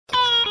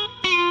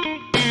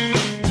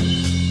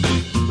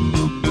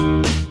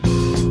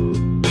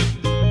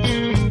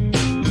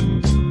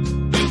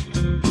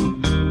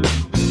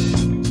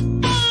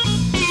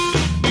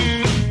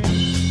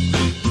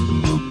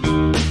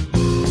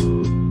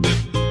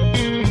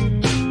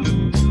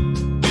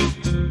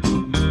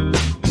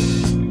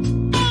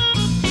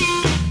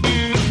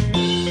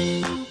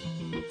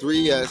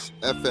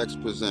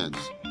FX presents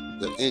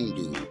the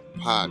Hindu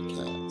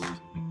Podcast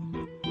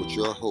with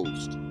your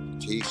host,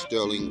 T.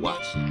 Sterling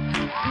Watson.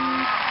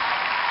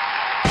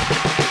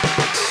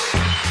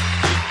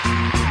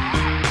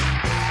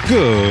 Good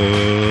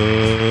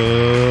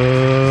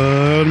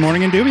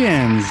morning,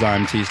 Indubians.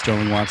 I'm T.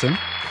 Sterling Watson.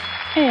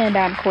 And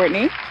I'm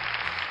Kortney.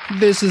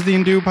 This is the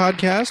Hindu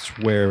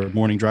Podcast, where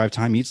morning drive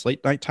time meets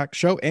late night talk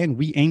show, and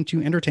we aim to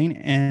entertain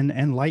and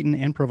enlighten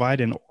and provide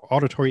an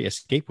auditory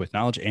escape with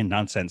knowledge and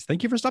nonsense.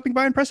 Thank you for stopping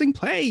by and pressing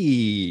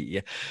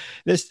play.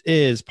 This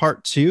is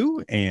part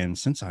 2, and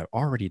since I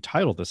already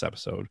titled this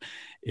episode,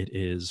 it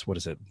is,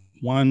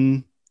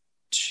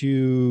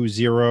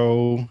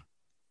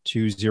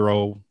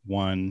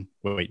 120201.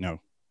 Wait, no.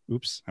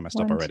 Oops, I messed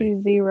up already.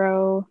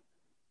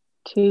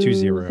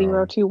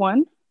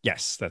 2021.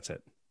 Yes, that's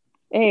it.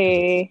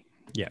 Hey.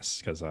 Yes,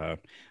 because it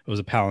was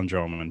a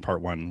palindrome in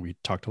part 1. We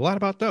talked a lot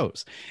about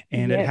those,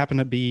 and it happened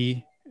to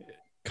be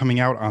coming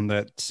out on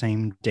that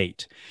same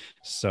date.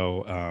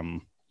 So,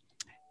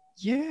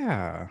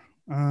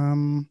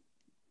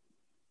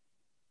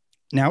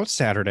 now it's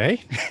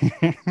Saturday.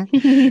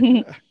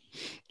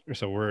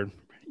 So we're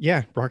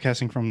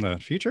broadcasting from the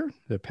future,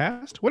 the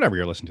past, whatever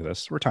you're listening to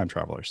this. We're time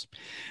travelers.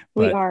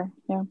 We are,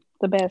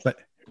 the best. But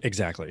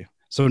exactly.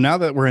 So now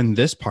that we're in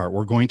this part,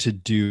 we're going to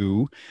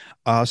do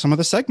some of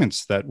the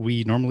segments that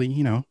we normally,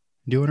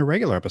 do in a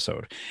regular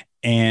episode.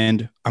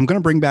 And I'm going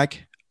to bring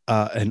back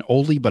an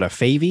oldie but a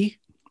favy.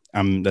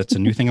 That's a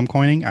new thing I'm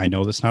coining. I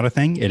know that's not a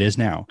thing. It is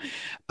now.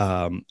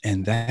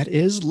 And that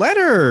is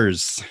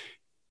letters.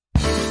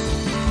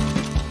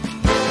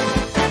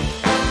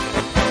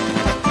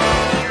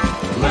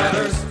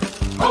 Letters.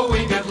 Oh,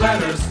 we get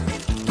letters.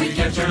 We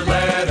get your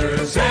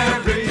letters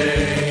every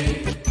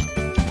day.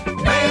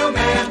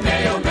 Mailman,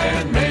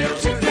 mailman, mail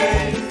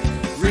today.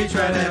 Reach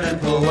right in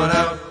and pull one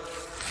out.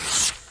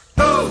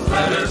 Those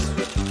letters.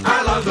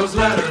 I love those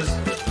letters.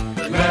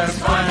 Let's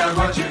find out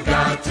what you've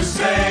got to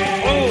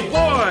say. Oh,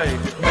 boy!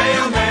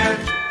 Mailman,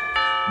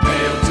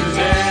 mail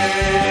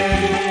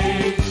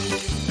today.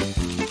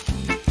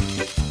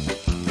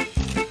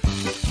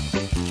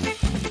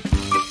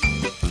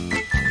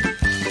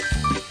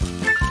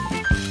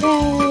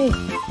 Yay.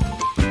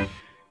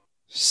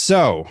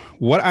 So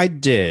what I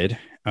did,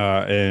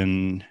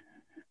 and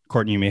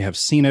Kortney, you may have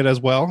seen it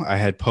as well. I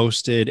had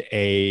posted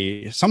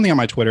something on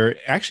my Twitter,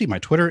 actually my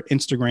Twitter,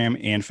 Instagram,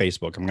 and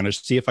Facebook. I'm going to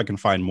see if I can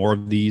find more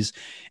of these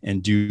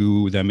and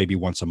do them maybe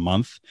once a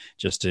month,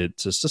 just to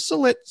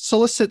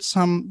solicit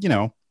some,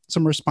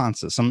 some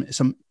responses,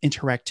 some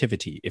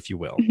interactivity, if you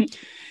will.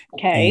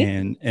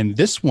 Okay. And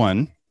this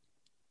one,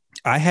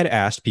 I had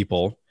asked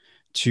people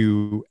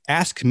to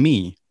ask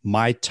me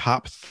my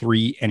top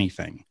 3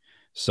 anything.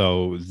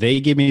 So they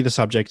give me the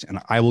subject and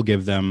I will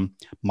give them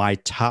my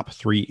top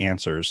 3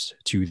 answers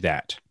to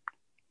that.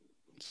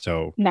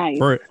 So nice.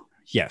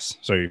 Yes.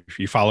 So if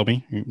you follow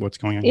me, what's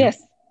going on?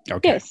 Yes. Here?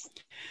 Okay. Yes.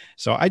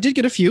 So I did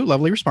get a few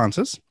lovely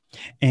responses,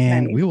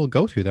 and nice. We will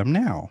go through them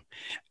now.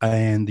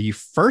 And the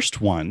first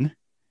one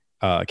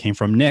came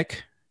from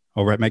Nick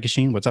over at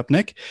Megashine. What's up,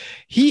 Nick?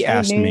 He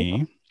asked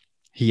me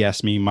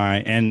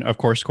and of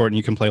course, Kortney,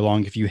 you can play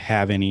along if you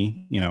have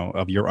any,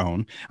 of your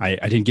own. I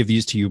didn't give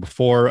these to you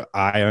before.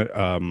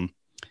 I'm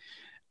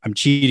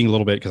cheating a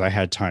little bit because I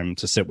had time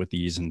to sit with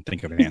these and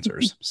think of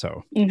answers.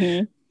 So,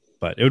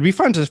 but it would be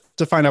fun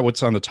to find out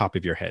what's on the top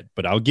of your head.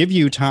 But I'll give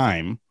you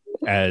time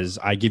as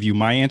I give you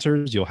my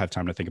answers. You'll have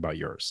time to think about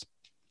yours.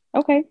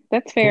 Okay,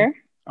 that's fair.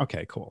 Cool.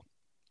 Okay, cool.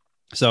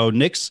 So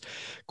Nick's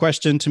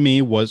question to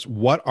me was,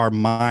 what are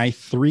my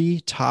 3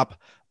 top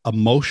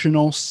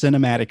emotional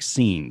cinematic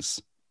scenes?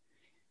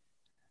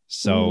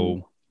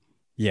 So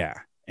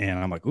and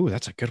I'm like, ooh,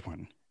 that's a good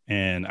one.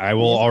 And I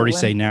will already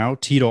say now,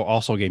 Tito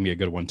also gave me a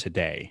good one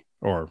today,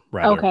 or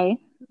rather,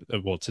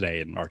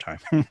 today in our time.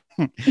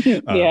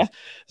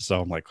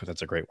 So I'm like,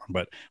 that's a great one,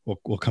 but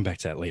we'll come back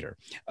to that later.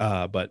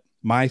 But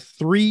my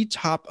 3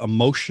 top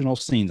emotional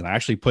scenes, and I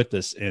actually put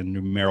this in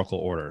numerical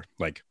order,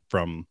 like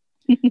from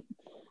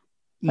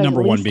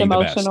number 1 being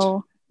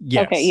emotional. The best.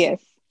 Yes. Okay.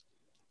 Yes.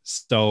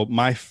 So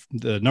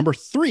the number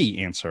 3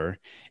 answer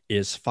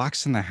is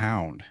Fox and the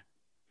Hound.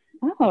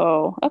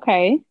 Oh,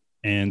 okay.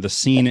 And the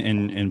scene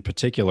in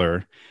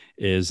particular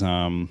is,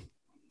 oh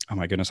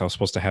my goodness, I was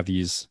supposed to have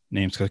these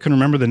names because I couldn't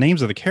remember the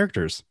names of the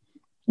characters.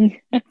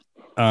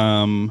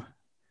 I'm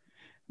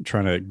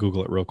trying to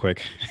Google it real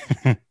quick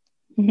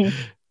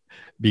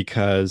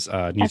because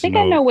I think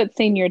I know what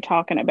scene you're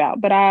talking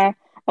about, but I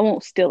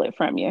won't steal it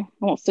from you. I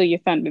won't steal your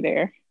thunder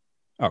there.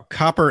 Oh,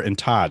 Copper and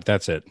Todd.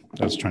 That's it.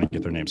 I was trying to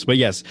get their names. But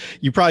yes,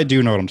 you probably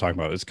do know what I'm talking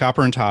about. It's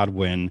Copper and Todd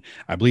when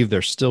I believe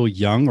they're still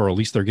young, or at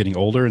least they're getting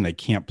older and they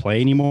can't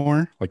play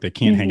anymore. Like they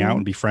can't hang out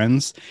and be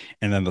friends.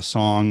 And then the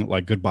song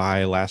like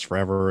Goodbye Lasts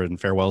Forever and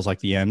Farewell's like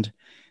the end.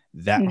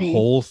 That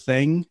whole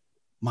thing,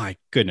 my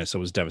goodness, it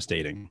was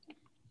devastating.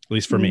 At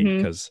least for me,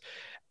 because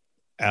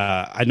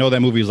I know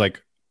that movie is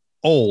like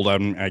old. I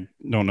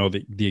don't know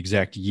the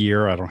exact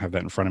year. I don't have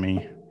that in front of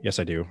me. Yes,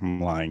 I do. I'm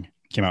lying.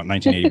 Came out in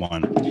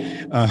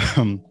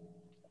 1981.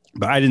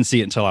 but I didn't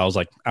see it until I was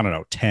like, I don't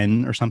know,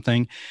 10 or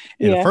something.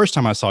 And the Yeah. first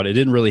time I saw it, it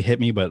didn't really hit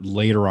me, but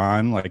later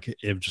on, like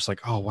it was just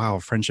like, oh wow,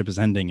 friendship is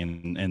ending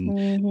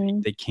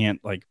and they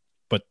can't like,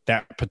 but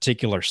that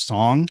particular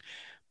song,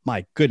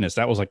 my goodness,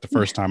 that was like the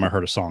first time I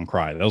heard a song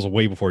cry. That was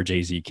way before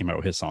Jay-Z came out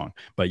with his song.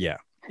 But yeah,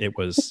 it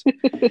was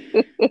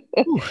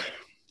whew.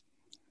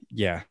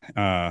 Yeah.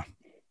 I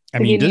mean,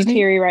 getting you Disney,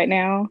 teary right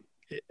now.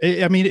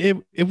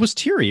 it was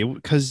teary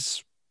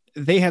because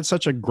they had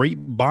such a great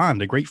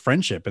bond, a great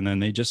friendship, and then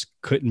they just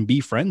couldn't be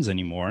friends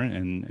anymore.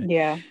 And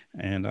Yeah.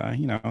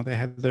 you know, they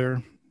had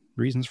their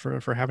reasons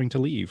for having to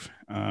leave.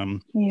 So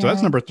Yeah.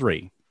 that's number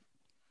 3.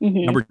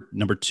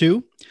 Number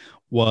 2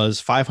 was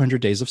 500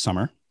 Days of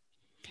Summer,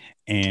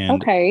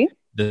 and Okay.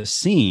 the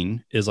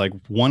scene is like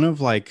one of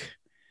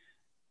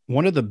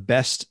the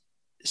best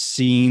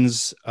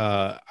scenes,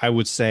 I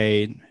would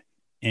say,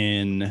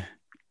 in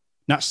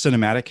not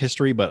cinematic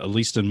history, but at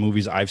least in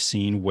movies I've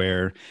seen,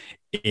 where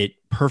it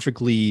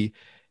perfectly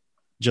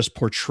just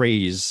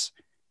portrays,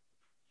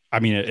 I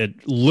mean,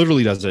 it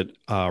literally does it,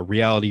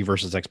 reality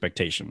versus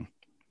expectation.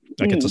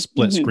 Like it's a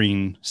split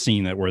screen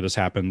scene where this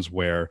happens,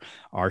 where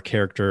our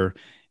character,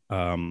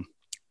 played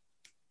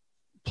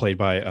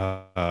by,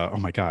 oh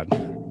my God,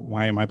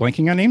 why am I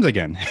blanking on names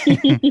again?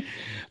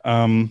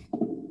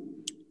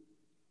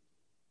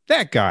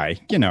 That guy,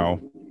 you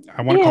know,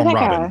 I want to call him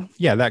Robin. Guy.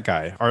 Yeah, that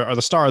guy, or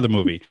the star of the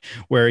movie,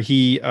 where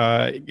he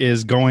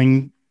is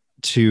going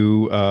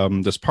to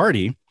this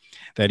party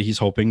that he's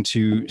hoping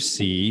to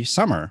see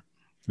Summer,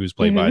 who's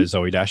played by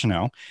Zooey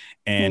Deschanel.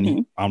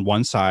 And on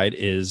one side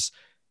is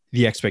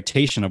the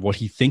expectation of what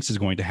he thinks is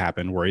going to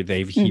happen, where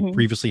he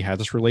previously had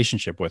this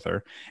relationship with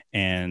her.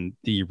 And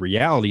the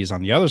reality is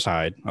on the other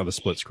side of the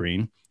split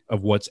screen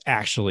of what's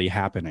actually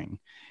happening.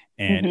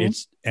 And it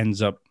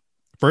ends up,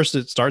 first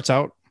it starts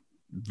out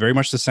very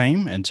much the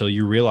same until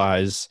you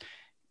realize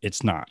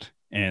it's not.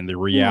 And the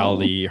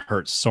reality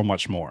hurts so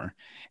much more.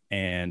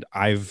 And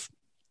I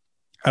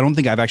don't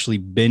think I've actually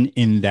been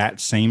in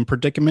that same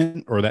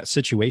predicament or that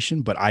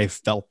situation, but I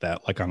felt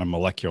that like on a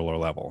molecular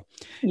level.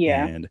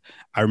 Yeah. And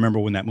I remember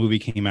when that movie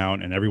came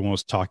out and everyone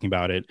was talking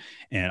about it,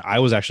 and I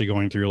was actually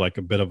going through like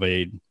a bit of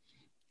a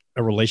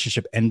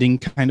relationship ending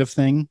kind of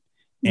thing.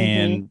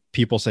 And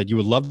people said, you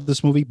would love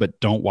this movie,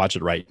 but don't watch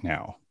it right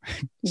now.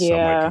 So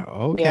I'm like,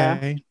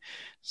 okay. Yeah.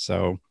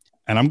 So,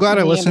 and I'm glad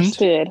I listened.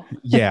 Understood.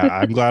 Yeah,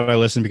 I'm glad I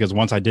listened, because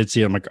once I did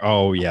see it, I'm like,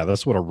 oh yeah,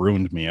 this would have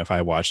ruined me if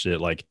I watched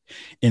it like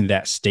in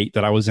that state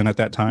that I was in at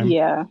that time.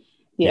 Yeah.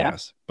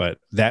 Yes. But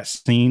that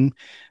scene,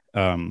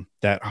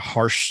 that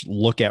harsh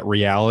look at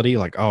reality,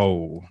 like,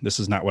 oh, this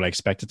is not what I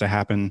expected to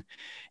happen.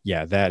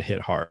 Yeah, that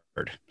hit hard.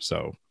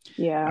 So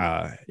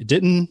yeah, it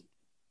didn't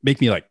make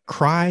me like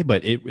cry,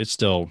 but it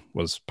still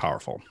was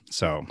powerful.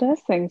 So it does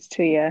things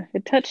to you.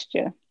 It touched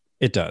you.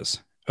 It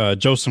does.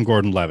 Joseph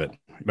Gordon-Levitt.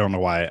 I don't know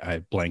why I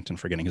blanked and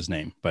forgetting his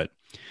name, but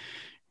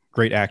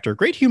great actor,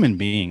 great human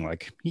being.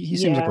 Like he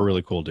seems like a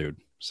really cool dude.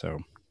 So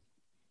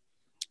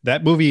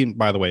that movie,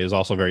 by the way, is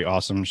also very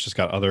awesome. It's just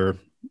got other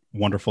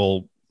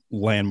wonderful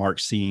landmark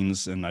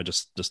scenes, and I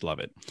just love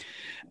it.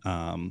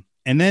 And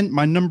then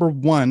my number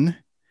 1,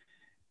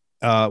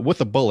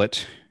 with a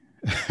bullet,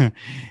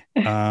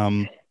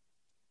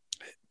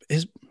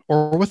 is,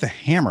 or with a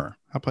hammer.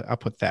 I'll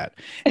put that.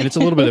 And it's a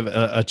little bit of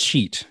a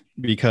cheat,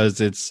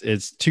 because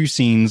it's 2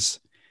 scenes,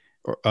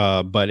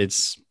 but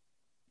it's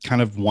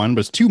kind of one,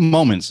 but it's 2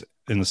 moments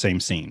in the same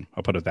scene.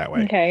 I'll put it that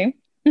way. Okay.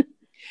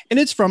 And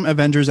it's from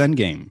Avengers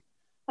Endgame.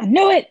 I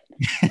knew it.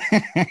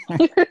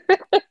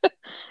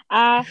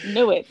 I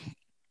knew it.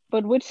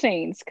 But which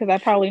scenes? Because I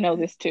probably know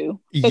this too.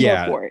 So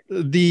yeah. Go for it.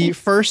 The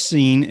first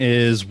scene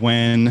is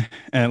when,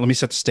 let me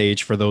set the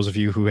stage for those of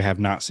you who have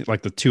not seen,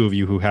 like the 2 of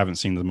you who haven't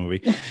seen the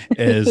movie,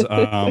 is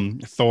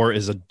Thor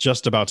is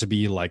just about to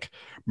be like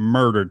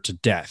murdered to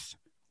death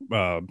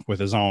with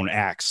his own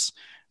axe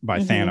by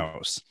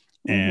Thanos.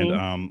 And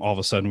all of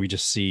a sudden we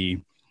just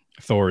see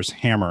Thor's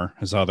hammer,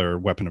 his other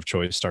weapon of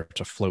choice, start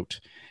to float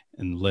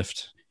and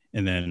lift,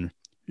 and then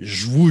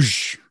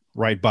whoosh,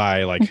 right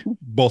by like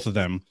both of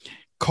them,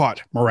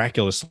 caught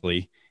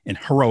miraculously and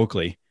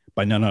heroically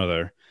by none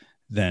other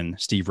than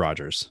Steve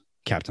Rogers,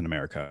 Captain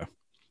America.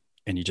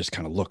 And he just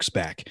kind of looks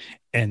back,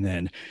 and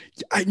then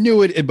I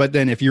knew it. But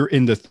then if you're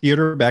in the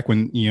theater back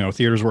when,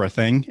 theaters were a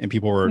thing and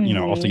people were,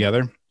 all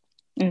together,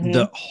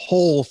 the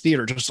whole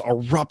theater just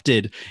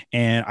erupted.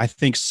 And I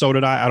think so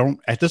did I.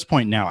 At this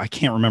point now, I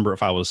can't remember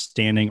if I was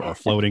standing or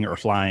floating or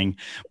flying,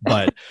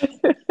 but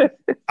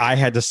I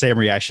had the same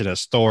reaction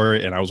as Thor,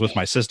 and I was with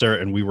my sister,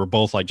 and we were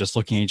both like just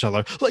looking at each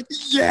other like,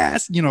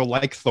 yes,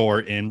 like Thor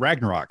in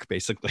Ragnarok,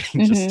 basically.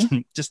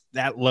 just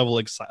that level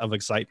of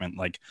excitement.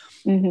 Like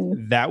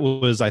that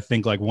was, I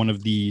think, like one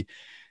of the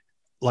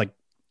like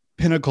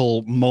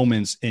pinnacle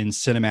moments in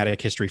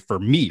cinematic history for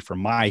me, for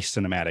my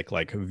cinematic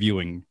like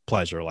viewing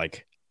pleasure.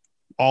 Like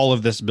all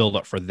of this build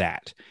up for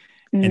that,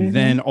 and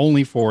then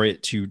only for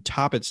it to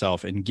top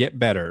itself and get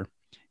better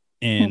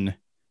in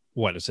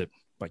what is it,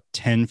 like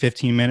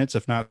 10-15 minutes,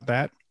 if not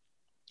that,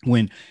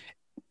 when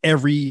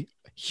every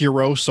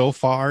hero so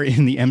far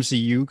in the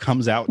MCU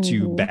comes out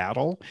to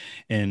battle,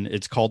 and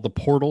it's called the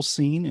portal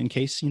scene, in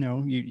case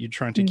you're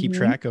trying to keep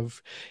track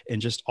of.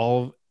 And just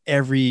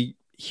every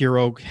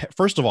hero,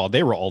 first of all,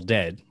 they were all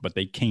dead, but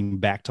they came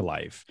back to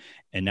life,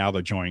 and now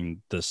they're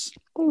joining this.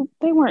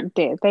 They weren't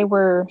dead. They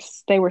were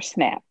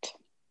snapped.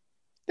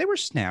 They were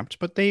snapped,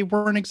 but they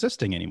weren't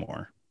existing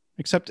anymore,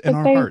 except in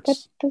our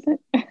hearts.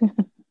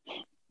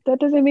 That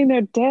doesn't mean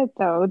they're dead,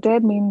 though.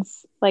 Dead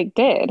means like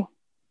dead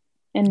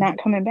and not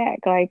coming back,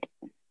 like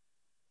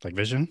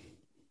Vision.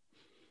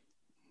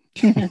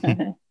 But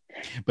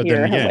You're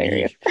then again,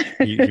 hilarious.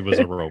 he was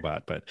a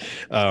robot. But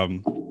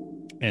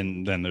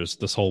and then there's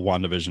this whole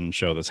WandaVision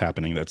show that's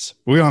happening.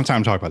 We don't have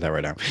time to talk about that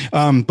right now.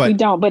 But we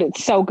don't. But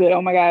it's so good.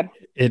 Oh my god,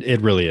 it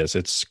really is.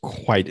 It's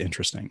quite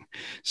interesting.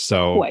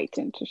 Quite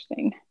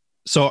interesting.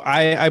 So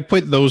I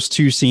put those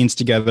two scenes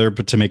together,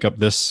 but to make up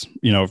this,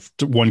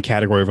 one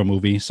category of a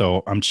movie.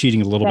 So I'm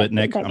cheating a little bit,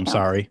 Nick. I'm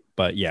sorry,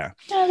 but yeah.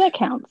 Yeah, that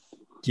counts.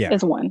 Yeah.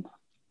 As one.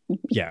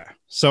 Yeah.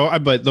 So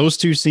but those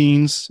two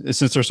scenes,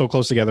 since they're so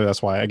close together,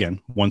 that's why, again,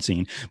 one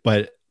scene.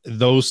 But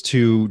those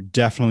two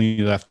definitely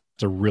left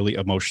a really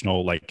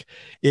emotional, like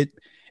it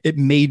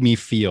made me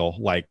feel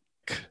like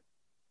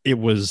it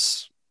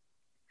was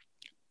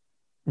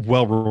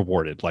well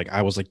rewarded. Like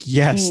I was like,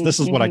 yes,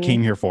 this is what I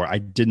came here for. I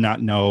did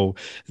not know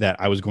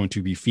that I was going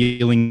to be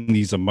feeling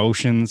these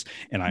emotions,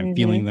 and I'm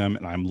feeling them,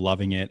 and I'm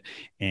loving it.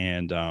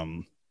 And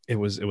it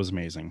was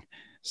amazing.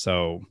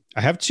 So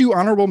I have 2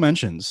 honorable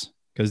mentions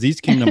because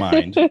these came to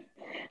mind.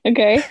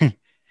 Okay.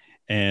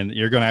 And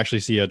you're going to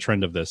actually see a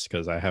trend of this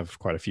because I have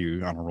quite a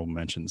few honorable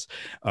mentions.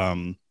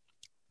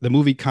 The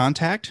movie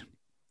Contact,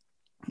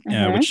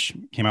 which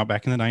came out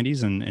back in the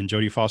 90s, and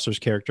Jodie Foster's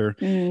character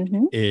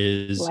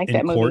is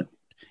in court. Movie.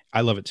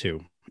 I love it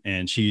too.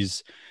 And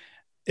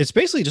it's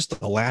basically just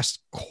the last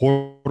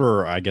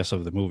quarter, I guess,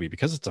 of the movie,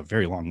 because it's a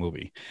very long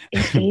movie.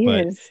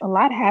 It is. A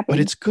lot happens. But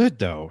it's good,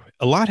 though.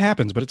 A lot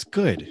happens, but it's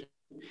good.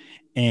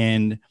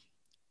 And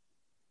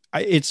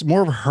it's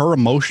more of her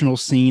emotional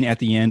scene at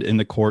the end in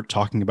the court,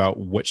 talking about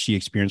what she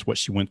experienced, what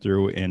she went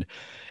through, and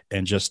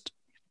just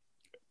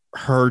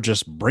her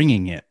just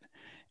bringing it.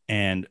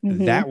 And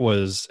that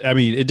was, I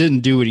mean, it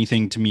didn't do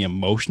anything to me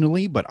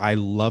emotionally, but I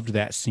loved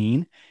that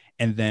scene.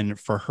 And then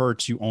for her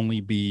to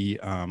only be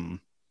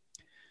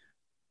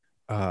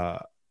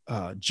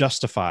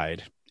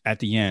justified at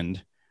the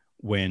end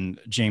when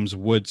James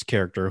Woods'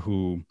 character,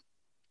 who,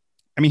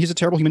 I mean, he's a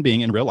terrible human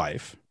being in real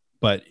life,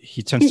 but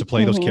he tends to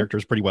play those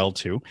characters pretty well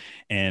too.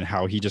 And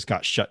how he just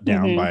got shut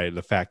down by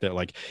the fact that,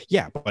 like,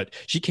 yeah, but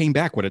she came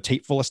back with a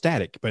tape full of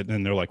static. But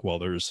then they're like, well,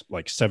 there's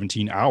like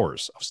 17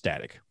 hours of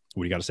static.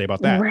 What do you got to say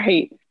about that?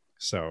 Right.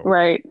 So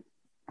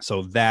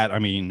that, I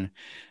mean,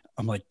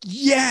 I'm like,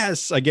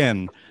 yes,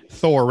 again,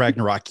 Thor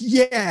Ragnarok.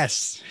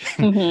 Yes.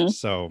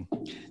 So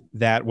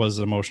that was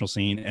an emotional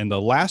scene. And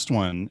the last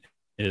one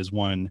is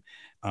one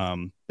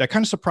that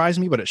kind of surprised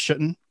me, but it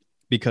shouldn't,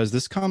 because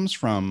this comes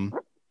from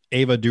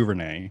Ava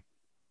DuVernay,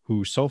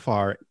 who so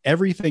far,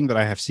 everything that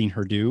I have seen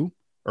her do,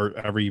 or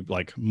every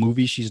like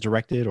movie she's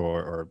directed,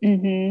 or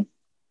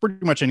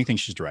pretty much anything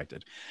she's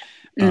directed,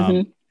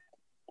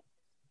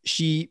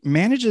 she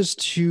manages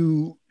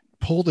to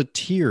pull the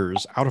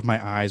tears out of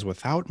my eyes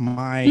without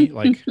my,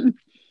 like,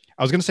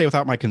 I was going to say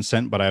without my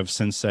consent, but I've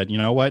since said, you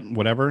know what,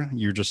 whatever,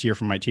 you're just here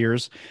for my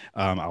tears.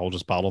 I will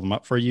just bottle them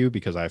up for you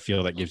because I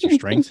feel that gives you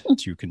strength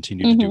to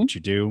continue to do what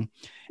you do.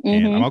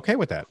 And I'm okay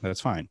with that. That's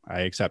fine.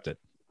 I accept it.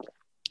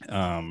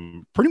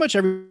 Pretty much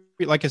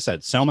like I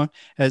said, Selma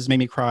has made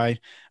me cry.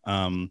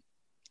 What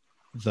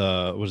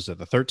is it?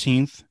 The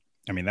 13th.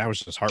 I mean, that was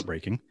just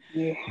heartbreaking.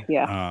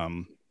 Yeah.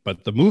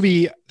 But the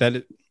movie that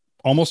it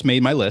almost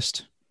made my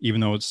list,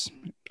 even though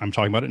I'm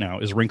talking about it now,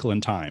 is Wrinkle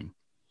in Time.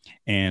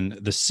 And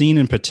the scene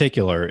in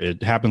particular,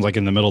 it happens like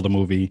in the middle of the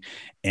movie,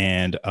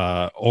 and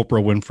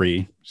Oprah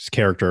Winfrey's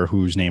character,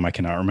 whose name I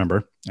cannot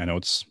remember. I know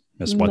it's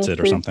Miss What's It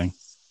or something.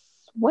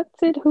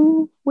 What's it?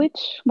 Who? Which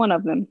one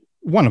of them?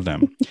 One of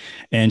them.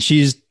 And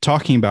she's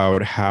talking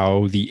about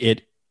how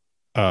it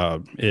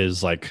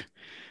is like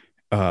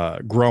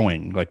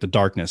growing, like the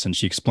darkness, and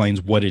she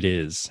explains what it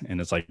is.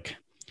 And it's like,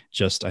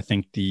 just, I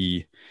think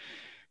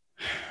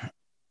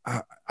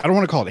I don't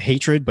want to call it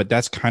hatred, but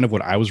that's kind of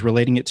what I was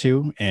relating it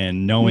to.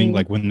 And knowing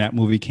like when that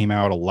movie came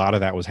out, a lot of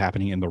that was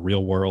happening in the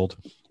real world,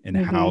 and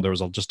how there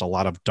was just a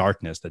lot of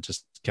darkness that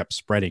just kept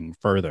spreading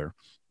further.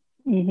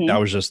 That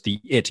was just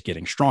it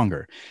getting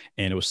stronger.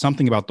 And it was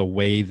something about the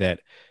way that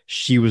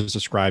she was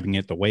describing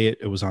it, the way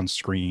it was on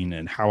screen,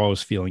 and how I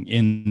was feeling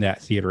in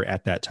that theater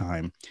at that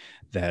time,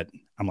 that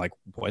I'm like,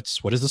 what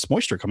is this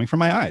moisture coming from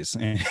my eyes?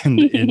 And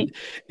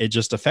it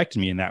just affected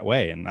me in that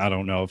way. And I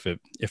don't know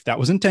if that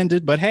was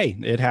intended, but hey,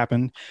 it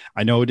happened.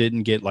 I know it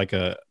didn't get like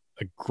a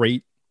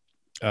great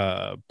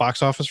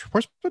box office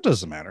report, but it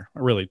doesn't matter.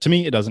 Really, to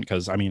me, it doesn't,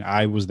 because I mean,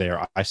 I was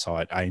there, I saw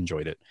it, I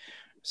enjoyed it.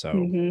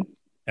 So,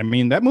 I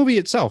mean, that movie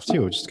itself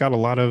too, it's got a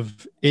lot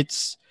of,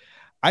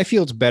 I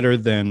feel it's better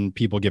than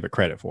people give it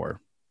credit for.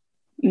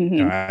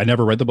 I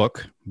never read the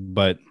book,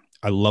 but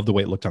I love the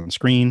way it looked on the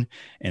screen,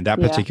 and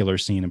that particular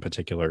scene in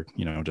particular,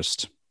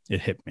 just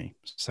it hit me.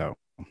 So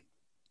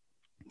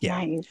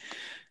yeah. Nice.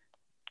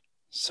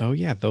 So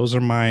yeah, those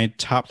are my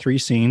top 3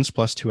 scenes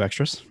plus 2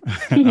 extras.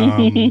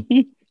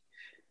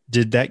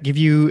 Did that give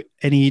you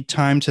any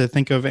time to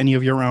think of any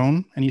of your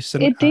own?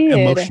 It did.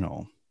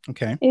 Emotional?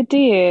 Okay. It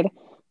did.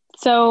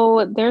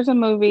 So there's a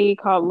movie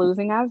called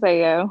Losing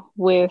Isaiah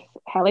with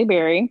Halle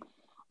Berry.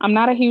 I'm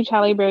not a huge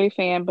Halle Berry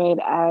fan, but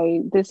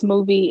this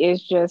movie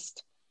is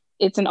just,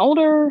 it's an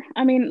older,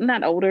 I mean,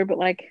 not older, but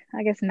like,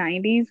 I guess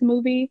 90s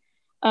movie,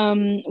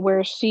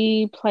 where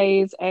she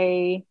plays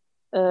a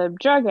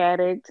drug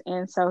addict.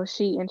 And so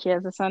she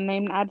has a son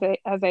named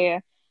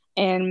Isaiah.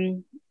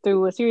 And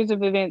through a series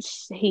of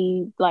events,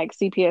 he like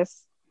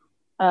CPS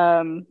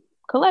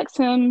collects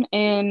him,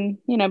 and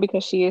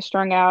because she is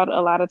strung out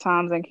a lot of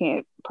times and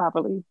can't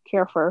properly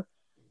care for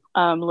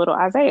little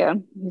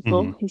Isaiah.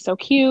 He's so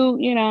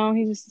cute,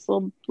 he's just this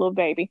little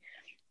baby.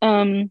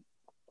 And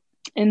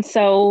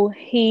so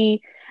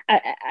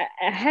I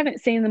haven't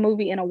seen the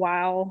movie in a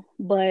while,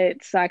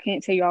 but so I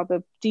can't tell you all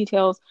the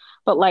details,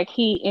 but like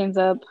he ends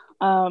up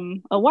a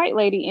white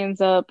lady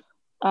ends up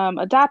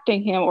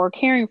adopting him or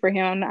caring for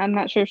him. I'm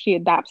not sure if she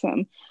adopts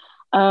him.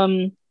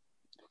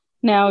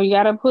 Now you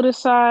got to put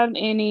aside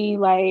any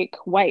like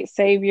white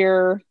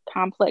savior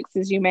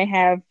complexes you may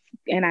have,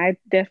 and I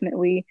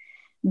definitely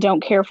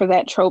don't care for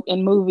that trope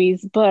in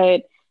movies.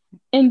 But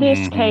in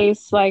this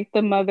case, like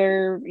the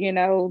mother,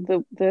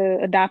 the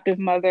adoptive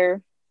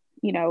mother,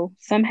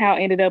 somehow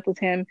ended up with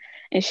him,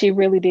 and she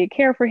really did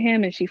care for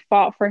him, and she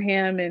fought for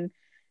him, and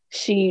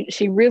she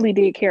really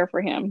did care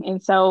for him.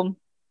 And so,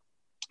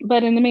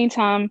 but in the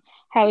meantime,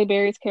 Halle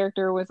Berry's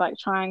character was like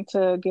trying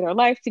to get her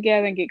life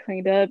together and get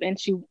cleaned up, and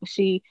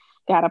she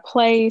got a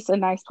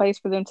nice place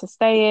for them to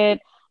stay at,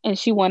 and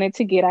she wanted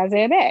to get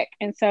Isaiah back.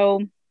 And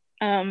so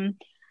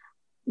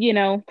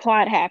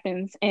plot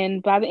happens,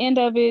 and by the end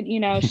of it,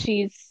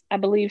 I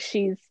believe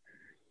she's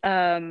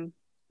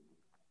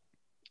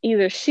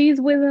either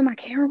she's with him, I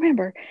can't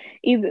remember,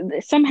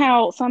 either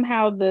somehow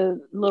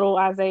the little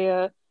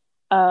Isaiah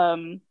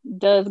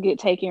does get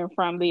taken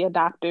from the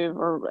adoptive,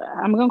 or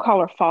I'm gonna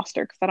call her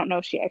foster, because I don't know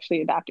if she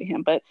actually adopted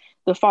him, but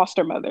the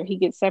foster mother, he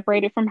gets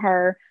separated from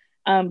her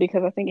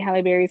because I think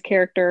Halle Berry's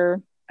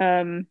character,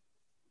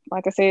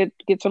 like I said,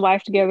 gets her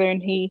life together,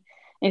 and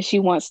she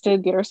wants to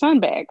get her son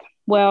back.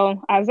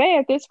 Well, Isaiah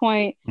at this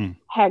point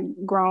had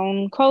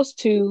grown close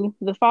to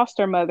the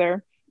foster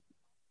mother,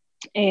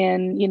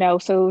 and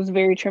so it was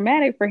very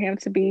traumatic for him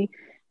to be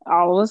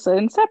all of a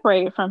sudden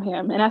separated from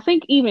him. And I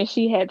think even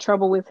she had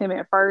trouble with him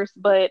at first,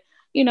 but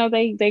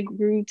they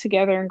grew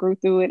together and grew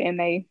through it, and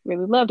they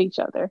really loved each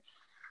other.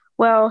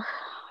 Well,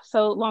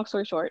 so long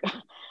story short,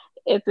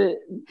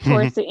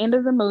 towards the end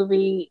of the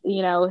movie,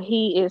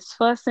 he is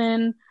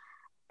fussing.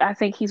 I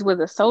think he's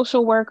with a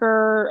social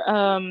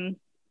worker.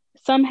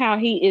 Somehow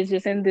he is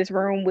just in this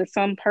room with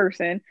some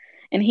person,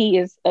 and he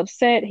is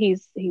upset.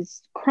 He's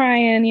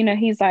crying.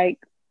 He's like,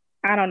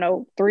 I don't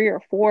know, 3 or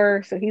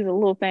 4, so he's a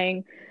little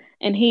thing,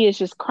 and he is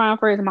just crying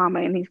for his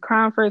mama, and he's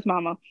crying for his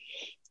mama.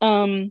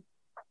 The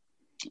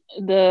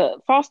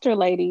foster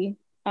lady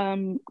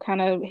kind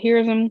of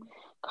hears him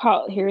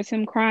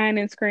crying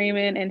and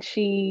screaming, and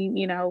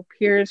she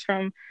peers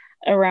from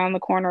around the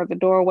corner of the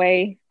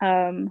doorway,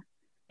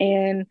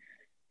 and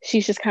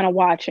she's just kind of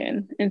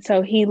watching. And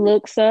so he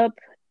looks up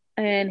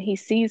and he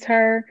sees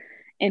her,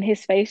 and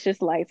his face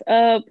just lights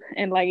up,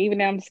 and like even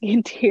now I'm just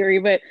getting teary,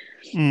 but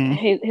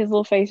his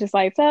little face just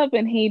lights up,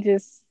 and he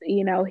just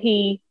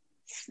he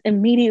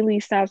immediately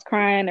stops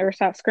crying or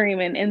stops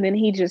screaming, and then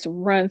he just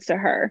runs to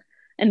her,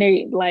 and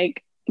they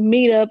like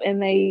meet up,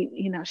 and they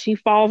she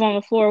falls on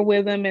the floor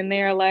with him, and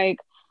they're like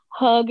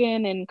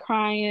hugging and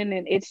crying,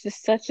 and it's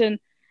just such an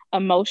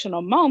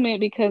emotional moment,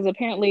 because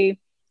apparently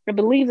I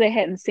believe they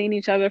hadn't seen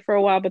each other for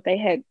a while, but they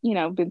had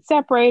been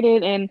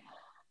separated, and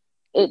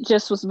it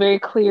just was very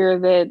clear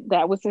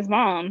that was his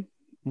mom.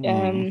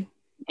 And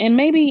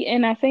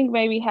I think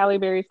maybe Halle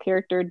Berry's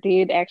character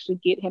did actually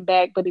get him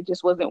back, but it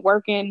just wasn't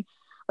working.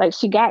 Like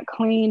she got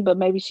clean, but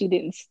maybe she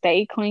didn't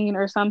stay clean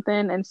or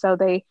something. And so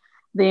they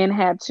then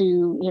had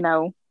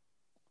to,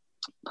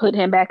 put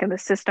him back in the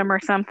system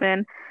or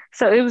something.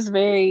 So it was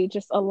very,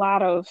 just a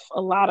lot of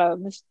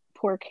this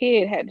poor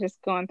kid had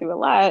just gone through a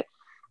lot.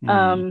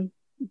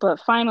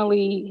 But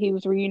finally he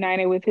was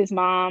reunited with his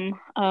mom,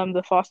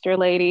 the foster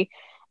lady.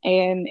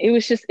 And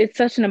it's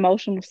such an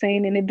emotional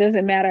scene, and it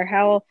doesn't matter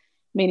how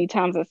many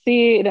times I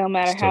see it. It don't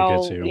matter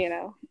how,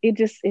 it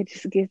just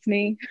gets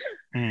me.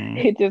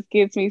 It just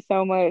gets me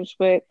so much.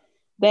 But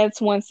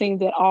that's one scene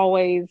that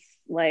always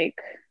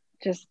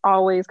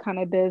kind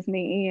of does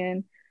me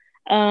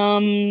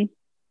in.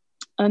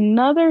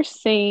 Another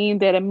scene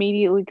that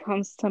immediately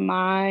comes to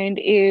mind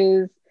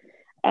is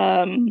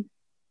Harry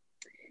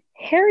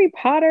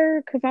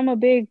Potter, because I'm a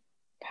big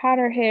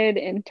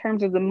Potterhead in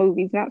terms of the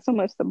movies, not so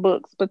much the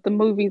books, but the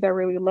movies I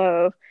really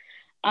love.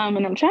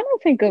 And I'm trying to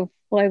think of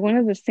like one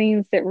of the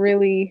scenes that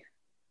really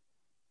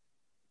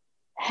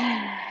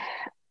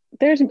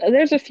there's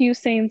a few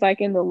scenes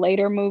like in the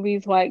later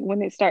movies, like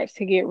when it starts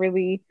to get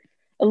really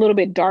a little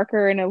bit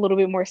darker and a little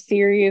bit more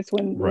serious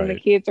when the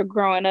Right. kids are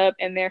growing up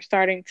and they're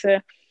starting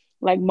to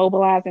like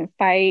mobilize and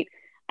fight.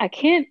 I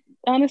can't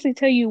honestly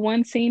tell you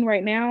one scene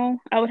right now.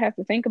 I would have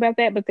to think about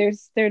that, but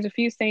there's a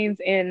few scenes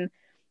in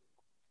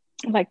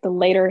like the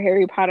later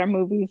Harry Potter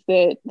movies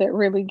that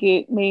really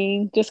get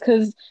me, just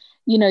because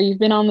you've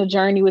been on the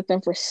journey with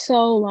them for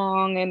so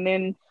long, and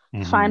then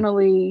Mhm.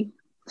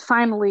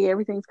 finally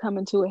everything's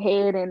coming to a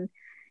head, and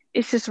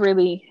it's just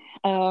really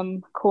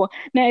cool.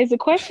 Now, is the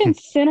question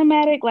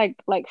cinematic,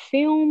 like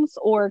films,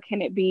 or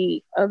can it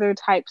be other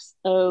types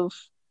of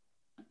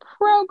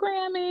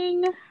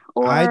programming,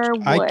 or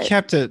I what?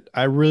 kept it.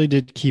 I really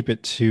did keep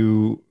it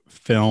to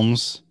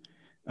films.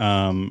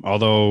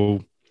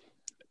 Although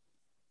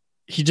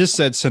he just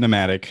said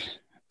cinematic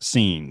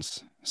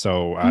scenes.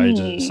 So I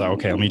just said,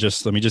 okay, Hmm.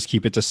 let me just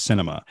keep it to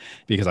cinema,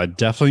 because I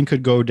definitely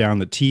could go down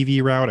the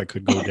TV route. I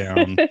could go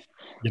down,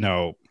 you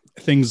know,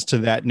 things to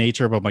that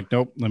nature, but I'm like,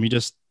 nope, let me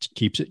just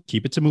keep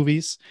it to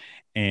movies.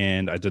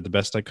 And I did the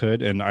best I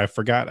could. And I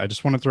forgot, I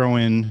just want to throw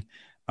in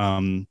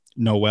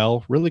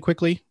Noelle really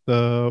quickly,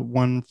 the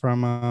one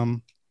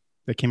from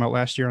that came out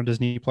last year on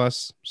Disney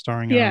Plus,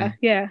 starring Yeah,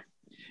 yeah.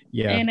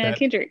 yeah, And that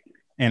Kendrick.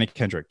 Anna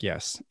Kendrick,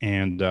 yes.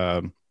 And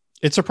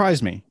it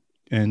surprised me.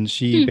 And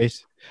she Hmm.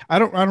 I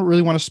don't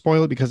really want to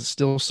spoil it because it's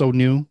still so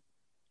new,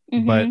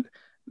 but Mm-hmm.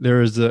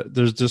 there's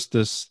just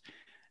this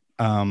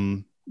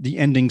the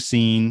ending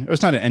scene.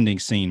 It's not an ending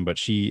scene, but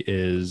she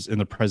is in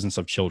the presence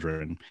of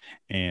children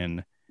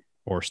and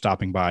or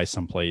stopping by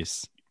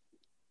someplace,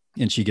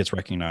 and she gets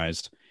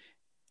recognized,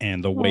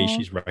 and the way Oh.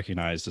 she's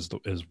recognized is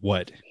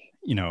what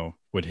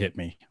would hit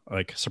me,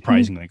 like,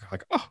 surprisingly,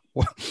 like, oh,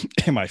 what,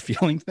 am I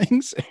feeling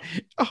things?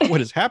 Oh, what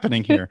is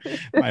happening here?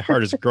 My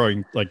heart is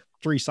growing like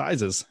 3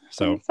 sizes.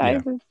 So Three yeah.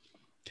 sizes.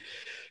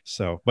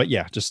 So but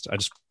yeah, I just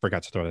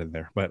forgot to throw that in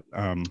there. But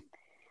I Well,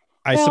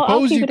 I'll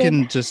suppose keep you it at.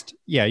 can just,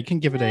 yeah, you can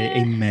give it a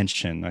eh,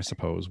 mention, I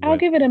suppose. I'll What?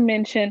 give it a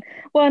mention.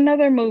 Well,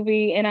 another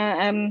movie, and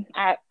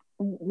I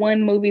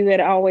one movie that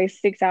always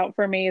sticks out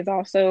for me is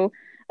also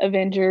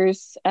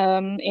Avengers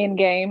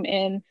Endgame,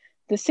 and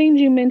the scenes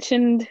you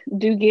mentioned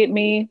do get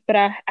me, but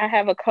I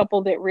have a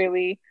couple that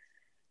really,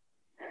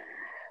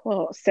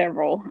 well,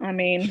 several. I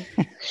mean,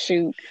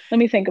 shoot, let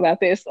me think about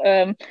this.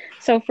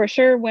 So for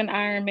sure, when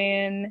Iron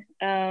Man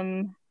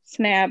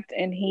snapped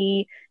and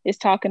he is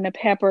talking to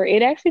Pepper,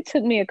 it actually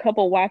took me a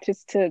couple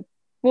watches to,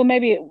 well,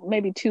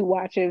 maybe two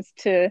watches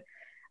to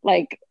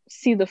like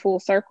see the full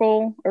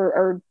circle,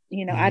 or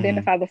Mhm.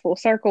 identify the full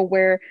circle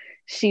where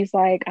she's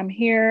like, I'm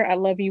here, I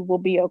love you, we'll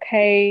be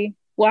okay.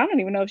 Well, I don't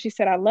even know if she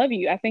said I love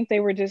you. I think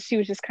she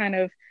was just kind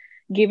of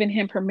giving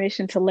him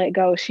permission to let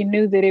go. She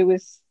knew that it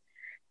was,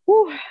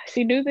 whew,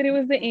 she knew that it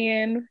was the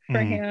end for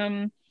Mhm.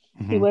 him.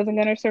 He Mhm. wasn't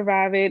going to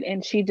survive it,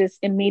 and she just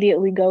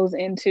immediately goes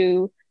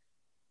into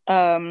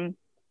um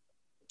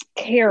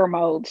care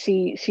mode.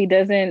 She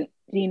doesn't,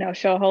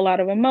 show a whole lot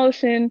of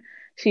emotion.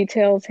 She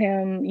tells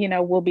him,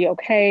 we'll be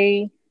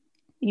okay,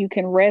 you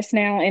can rest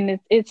now. And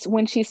it's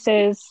when she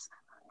says,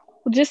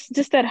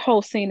 just that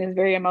whole scene is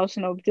very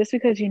emotional, just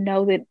because you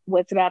know that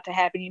what's about to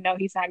happen,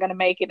 he's not going to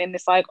make it, and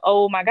it's like,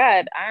 oh my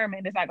god, Iron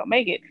Man is not going to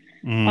make it.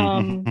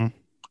 um Mhm.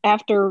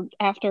 after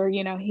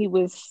he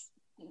was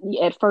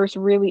at first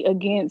really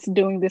against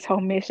doing this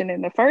whole mission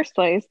in the first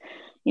place.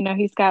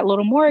 He's got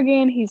little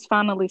Morgan, he's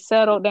finally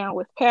settled down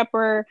with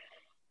Pepper.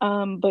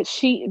 But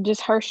she,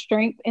 just her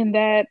strength in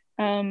that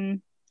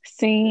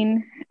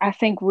scene, I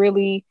think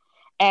really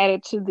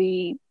added to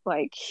the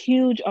like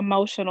huge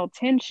emotional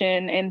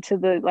tension and to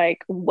the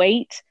like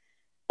weight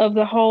of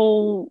the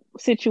whole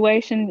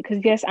situation. Because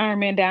yes, Iron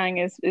Man dying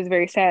is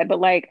very sad, but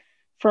like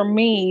for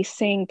me,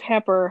 seeing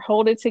Pepper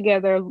hold it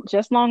together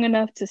just long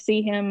enough to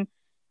see him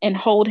and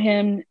hold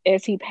him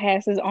as he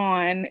passes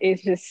on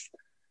is just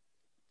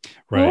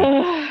Right.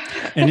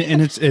 And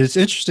it's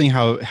interesting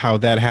how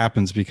that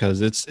happens,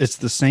 because it's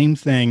the same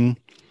thing.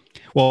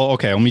 Well,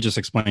 okay, let me just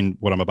explain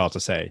what I'm about to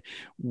say.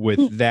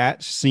 With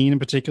that scene in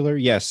particular,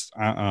 yes,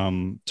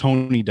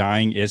 Tony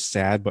dying is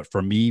sad, but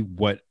for me,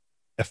 what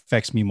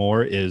affects me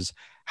more is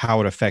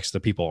how it affects the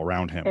people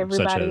around him,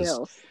 such everybody as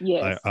else.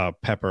 Yes.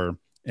 Pepper.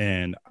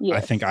 And I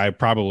think Yes. I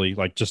probably,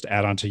 like, just to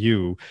add on to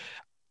you,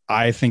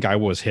 I think I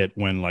was hit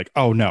when, like,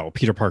 oh no,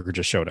 Peter Parker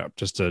just showed up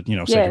just to, say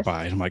Yes.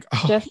 goodbye. And I'm like,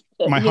 oh, Just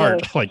my yes.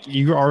 heart, like,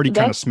 you already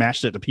kind of That's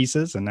smashed it to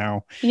pieces. And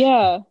now,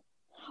 yeah.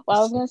 Well,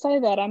 I was gonna say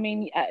that. I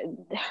mean,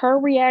 her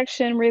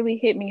reaction really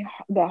hit me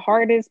the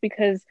hardest,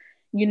 because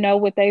you know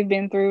what they've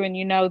been through, and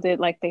you know that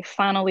like they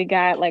finally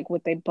got like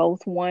what they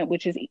both want,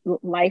 which is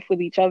life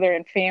with each other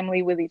and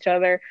family with each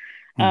other.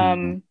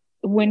 mhm,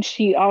 When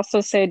she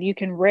also said, "You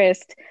can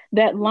rest,"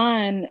 that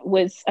line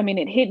was, I mean,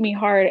 it hit me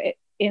hard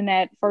in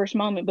that first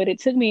moment, but it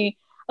took me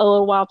a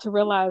little while to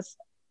realize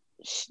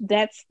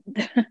that's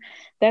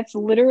that's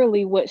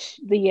literally what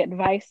the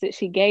advice that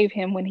she gave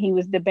him when he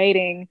was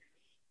debating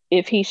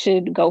if he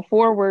should go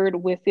forward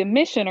with the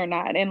mission or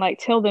not, and like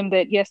tell them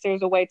that yes,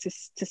 there's a way to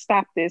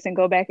stop this and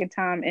go back in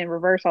time and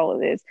reverse all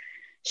of this.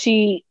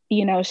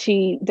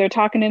 They're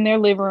talking in their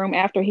living room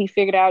after he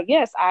figured out,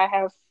 yes, I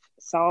have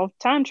solved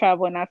time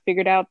travel and I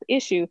figured out the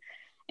issue.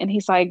 And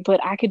he's like,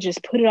 but I could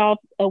just put it all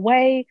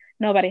away.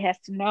 Nobody has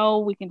to know.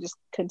 We can just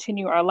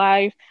continue our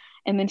life.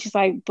 And then she's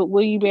like, but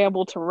will you be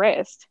able to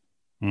rest?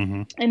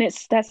 Mm-hmm. And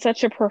that's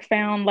such a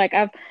profound, like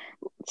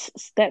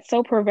that's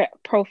so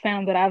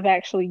profound that I've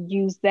actually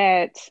used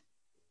that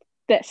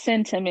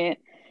sentiment,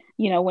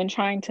 when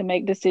trying to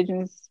make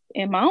decisions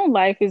in my own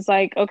life. Is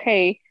like,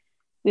 okay,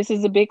 this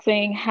is a big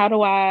thing. How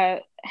do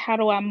I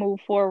move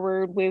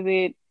forward with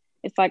it?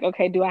 It's like,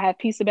 okay, do I have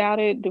peace about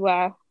it? Do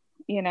I,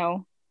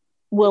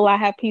 will I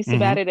have peace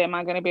about it? Am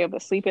I going to be able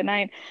to sleep at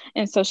night?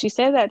 And so she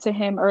said that to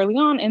him early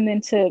on. And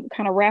then to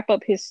kind of wrap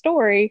up his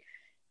story,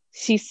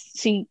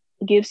 she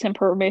gives him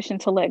permission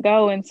to let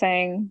go and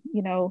saying,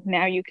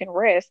 now you can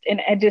rest.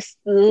 And it just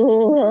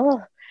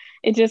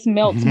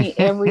melts me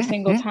every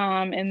single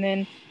time. And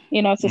then,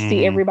 to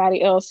see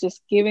everybody else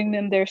just giving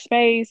them their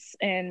space.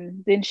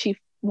 And then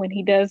when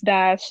he does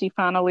die, she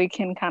finally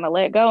can kind of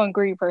let go and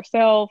grieve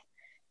herself.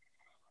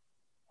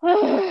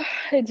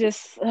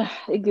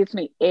 It gets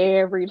me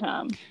every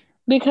time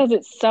because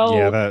it's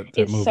so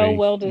it's so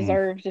well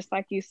deserved. Just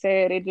like you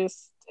said, it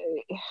just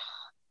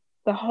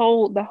the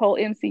whole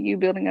MCU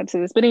building up to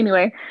this. But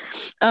anyway,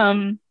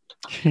 I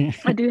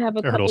do have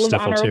a couple of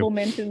honorable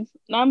mentions.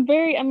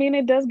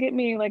 It does get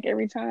me like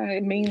every time.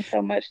 It means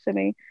so much to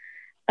me.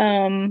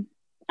 I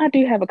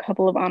do have a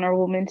couple of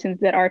honorable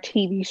mentions that are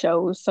TV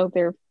shows, so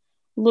they're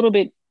a little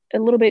bit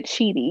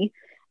cheaty.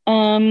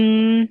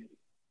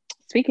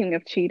 Speaking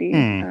of cheating,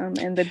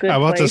 and The Good Place. I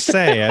was about to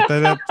say, I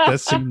thought that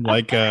seemed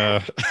like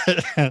a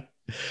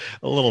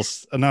little,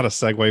 not a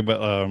segue, but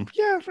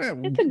it's a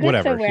good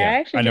whatever. segue.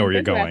 Yeah, I know where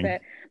you're going.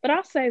 That. But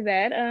I'll say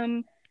that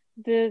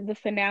the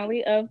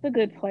finale of The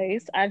Good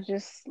Place, I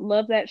just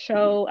love that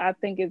show. I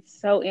think it's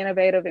so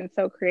innovative and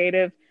so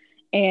creative.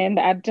 And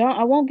I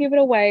won't give it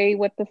away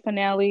what the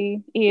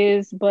finale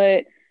is,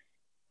 but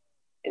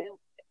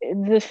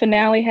the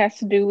finale has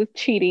to do with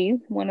Chidi,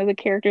 one of the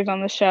characters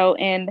on the show,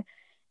 and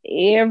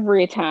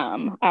every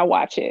time I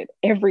watch it,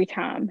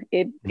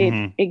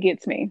 it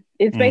gets me.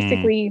 It's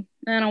basically,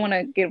 I don't want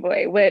to give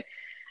away, but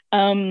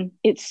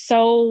it's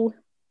so,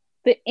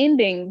 the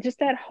ending, just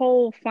that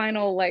whole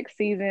final like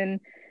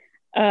season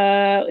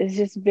is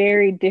just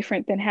very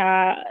different than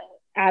how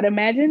I'd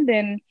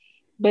imagined,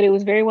 but it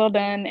was very well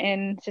done,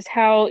 and just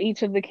how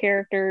each of the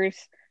characters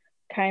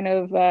kind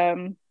of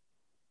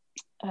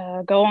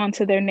go on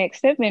to their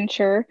next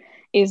adventure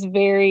is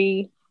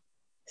very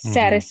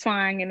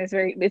satisfying, and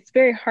it's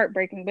very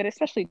heartbreaking, but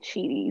especially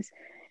Chidi's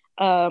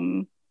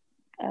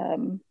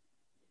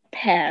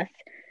path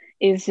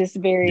is just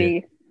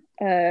very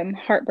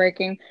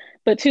heartbreaking.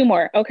 But two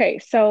more. Okay,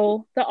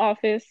 so The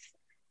Office,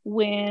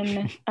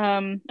 when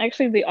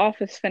actually The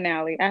Office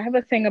finale. I have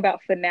a thing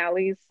about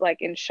finales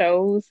like in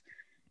shows,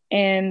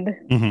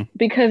 and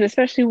because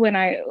especially when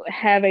I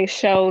have a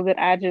show that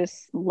I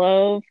just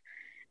love,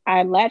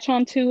 I latch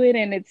onto it,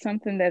 and it's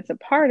something that's a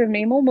part of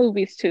me. Well,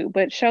 movies too,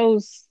 but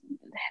shows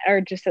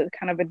are just a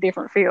kind of a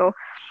different feel.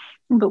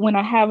 But when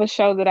I have a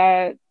show that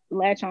I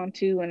latch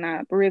onto and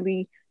I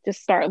really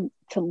just start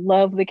to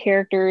love the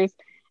characters,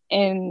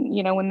 and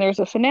when there's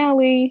a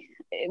finale,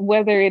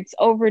 whether it's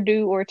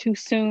overdue or too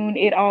soon,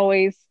 it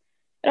always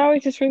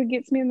just really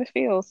gets me in the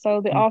feel.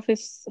 So The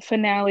Office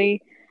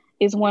finale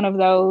is one of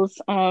those.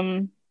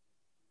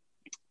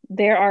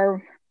 There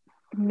are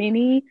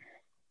many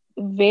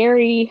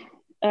very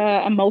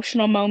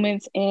emotional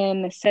moments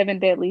in Seven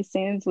Deadly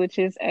Sins, which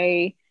is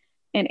an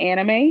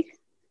anime,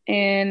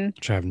 and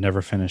which I've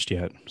never finished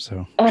yet.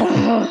 So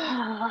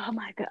oh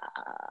my gosh,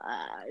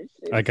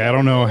 like I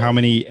don't know how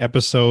many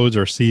episodes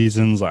or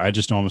seasons. I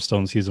just know I'm still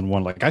in season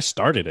 1. Like I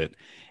started it,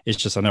 it's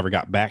just I never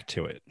got back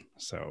to it.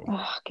 So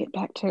get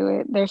back to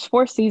it. There's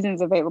 4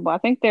 seasons available. I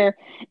think they're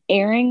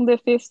airing the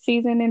 5th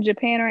season in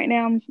Japan right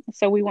now,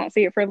 so we won't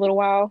see it for a little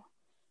while.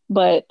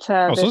 But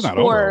so it's not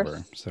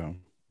over. So,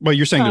 well,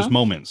 you're saying there's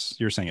moments.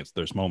 You're saying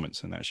there's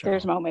moments in that show.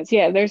 There's moments.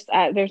 Yeah, there's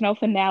no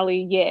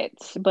finale yet,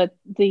 but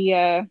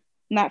the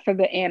not for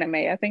the anime.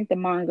 I think the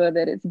manga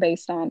that it's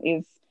based on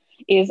is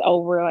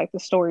over. Like the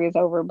story is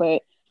over,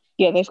 but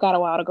yeah, they've got a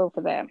while to go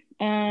for that.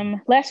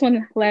 Last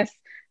one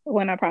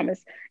I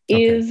promise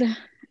is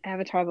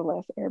Avatar: The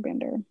Last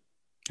Airbender.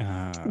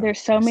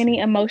 There's so many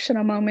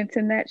emotional moments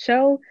in that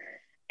show,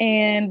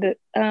 and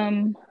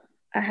I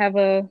have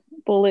a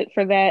bullet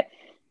for that.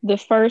 The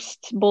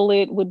first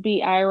bullet would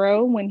be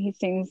Iroh when he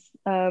sings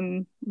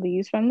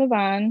Leaves from the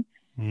Vine.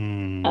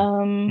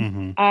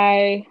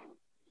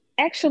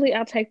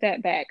 I'll take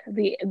that back.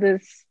 The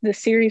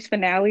series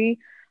finale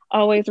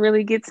always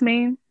really gets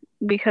me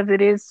because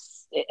it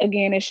is,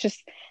 again, it's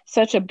just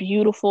such a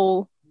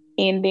beautiful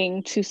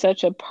ending to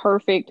such a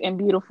perfect and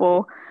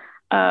beautiful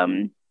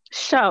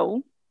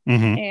show,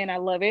 and I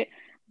love it.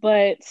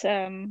 But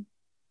I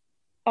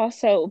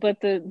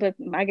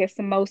guess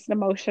the most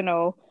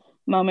emotional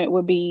moment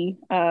would be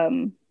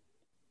one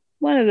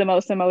of the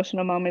most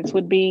emotional moments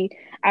would be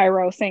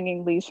Iroh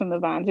singing Leaves from the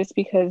Vine, just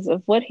because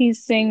of what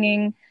he's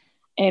singing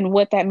and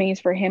what that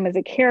means for him as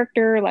a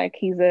character. Like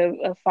he's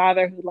a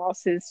father who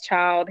lost his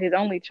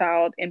only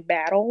child in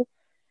battle,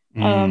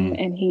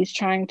 And he's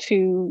trying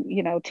to,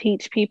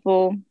 teach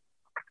people.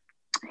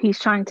 He's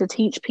trying to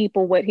teach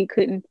people what he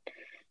couldn't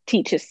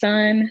teach his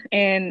son,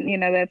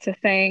 and that's a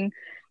thing.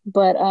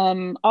 But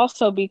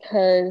also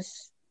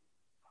because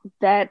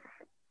that,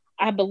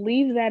 I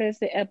believe that is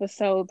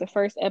the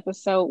first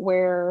episode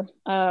where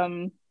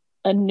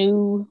a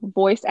new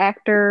voice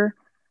actor.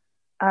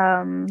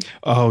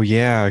 Oh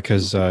yeah,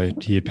 because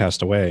he had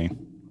passed away.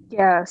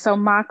 Yeah, so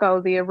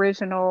Mako, the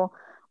original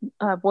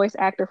voice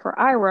actor for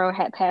Iroh,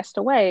 had passed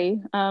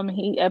away.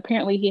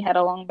 He had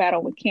a long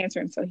battle with cancer,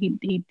 and so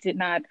he did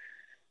not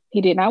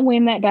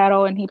win that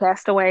battle, and he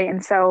passed away.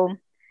 And so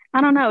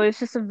I don't know. It's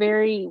just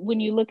when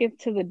you look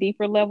into the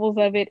deeper levels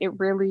of it, it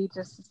really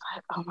just is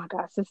like, oh my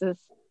gosh, this is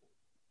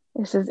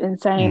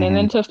insane. And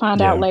then to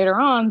find out later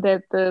on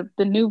that the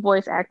new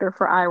voice actor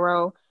for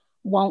Iroh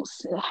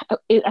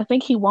I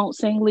think he won't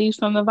sing Leaves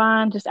from the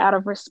Vine just out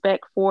of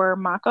respect for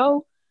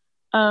Mako.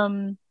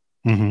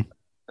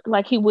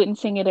 Like he wouldn't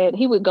sing it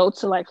he would go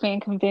to like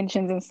fan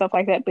conventions and stuff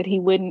like that, but he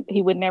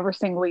would never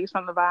sing Leaves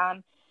from the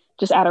Vine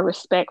just out of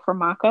respect for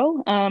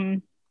Mako.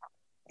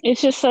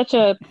 It's just such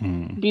a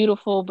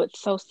beautiful but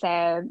so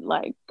sad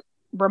like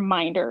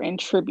reminder and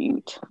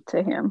tribute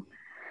to him.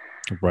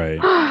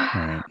 Right.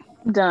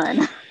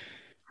 Done.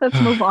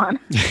 Let's move on.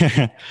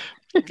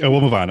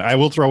 We'll move on. I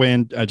will throw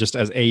in just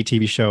as a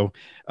TV show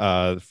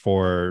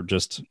for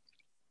just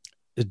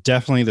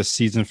definitely the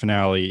season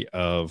finale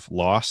of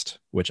Lost,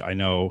 which I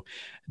know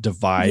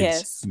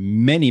divides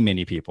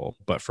many people.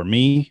 But for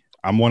me,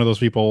 I'm one of those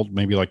people,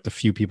 maybe like the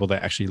few people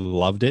that actually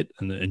loved it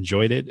and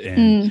enjoyed it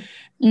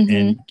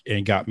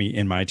and got me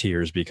in my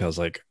tears because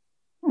like,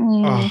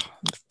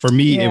 for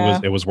me,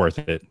 it was worth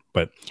it.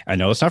 But I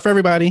know it's not for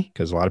everybody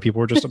because a lot of people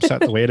were just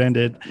upset the way it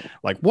ended.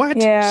 Like, what?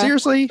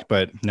 Seriously?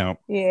 But no.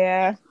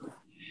 Yeah.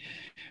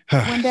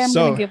 One day I'm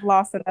going to give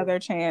Lost another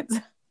chance.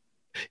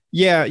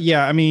 Yeah.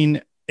 I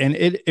mean, and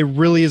it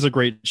really is a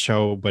great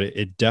show, but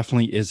it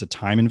definitely is a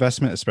time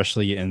investment,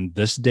 especially in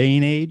this day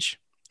and age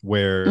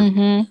where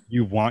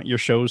you want your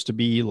shows to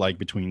be like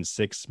between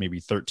 6, maybe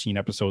 13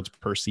 episodes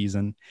per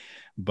season.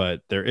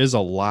 But there is a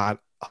lot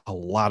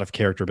of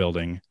character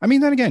building. I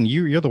mean, then again,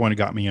 you're the one who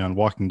got me on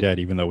Walking Dead,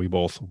 even though we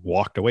both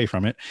walked away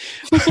from it.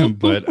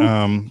 But,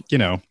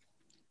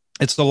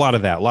 it's a lot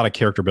of that, a lot of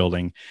character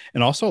building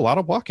and also a lot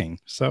of walking.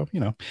 So,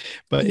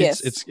 but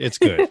it's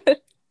good.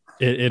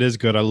 It is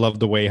good. I love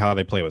the way how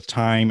they play with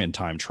time and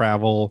time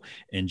travel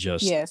and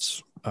just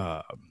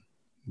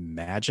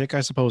magic, I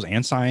suppose,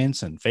 and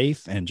science and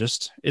faith and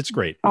just it's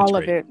great. All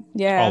of it.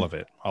 Yeah. All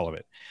of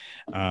it.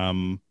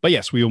 But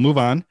yes, we will move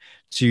on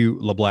to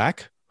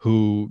LeBlack,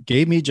 who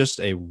gave me just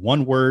a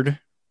one-word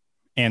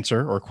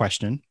answer or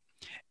question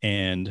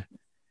and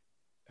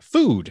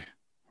food.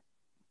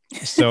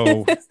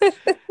 So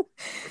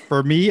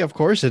for me, of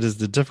course, it is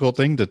the difficult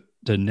thing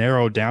to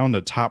narrow down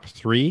the top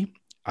 3.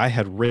 I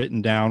had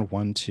written down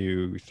 1,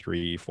 2,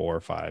 3,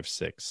 4, 5,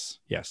 6.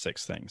 Yeah,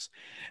 6 things.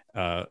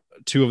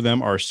 2 of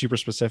them are super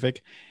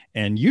specific.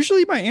 And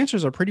usually my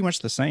answers are pretty much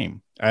the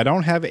same. I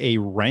don't have a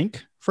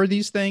rank for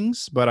these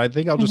things, but I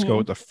think I'll just go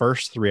with the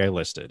first 3 I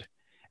listed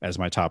as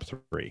my top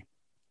 3.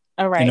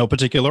 All right. In no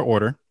particular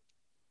order.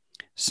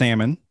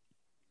 Salmon,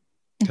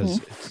 because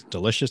it's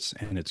delicious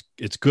and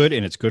it's good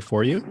and it's good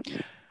for you.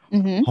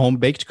 Home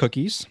baked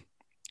cookies.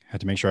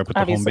 Had to make sure I put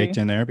the home baked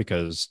in there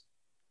because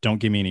don't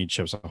give me any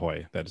Chips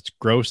Ahoy. That is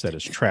gross. That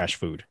is trash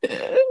food.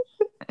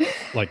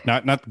 Like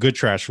not good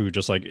trash food.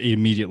 Just like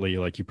immediately,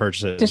 like you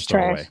purchase it, just throw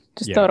trash. It away.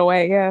 Just throw it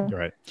away. Yeah.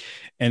 Right.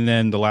 And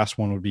then the last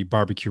one would be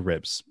barbecue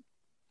ribs.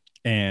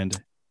 And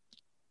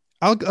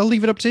I'll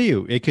leave it up to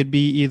you. It could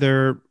be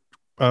either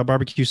a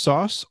barbecue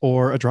sauce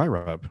or a dry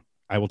rub.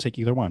 I will take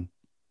either one.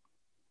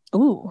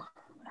 Ooh,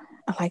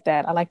 I like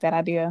that. I like that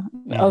idea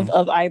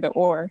of either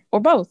or both. Or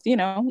both.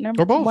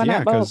 Yeah,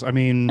 because I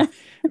mean,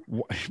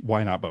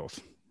 why not both?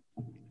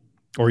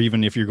 Or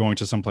even if you're going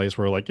to some place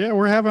where like, yeah,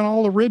 we're having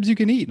all the ribs you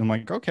can eat. And I'm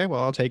like, okay,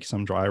 well, I'll take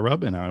some dry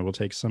rub and I will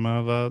take some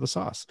of the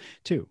sauce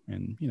too.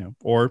 And,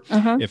 or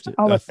if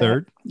a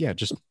third,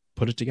 just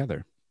put it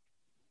together.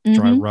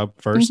 Dry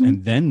rub first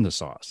and then the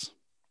sauce.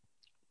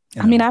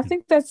 I mean, I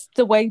think that's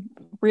the way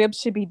ribs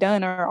should be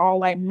done, or all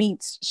like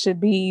meats should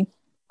be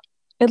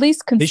at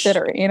least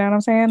consider it. You know what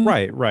I'm saying?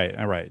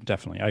 Right.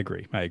 Definitely. I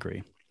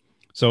agree.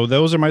 So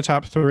those are my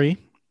top 3.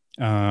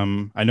 I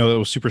know that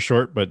was super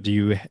short, but do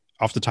you,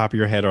 off the top of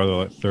your head,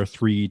 are there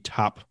 3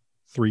 top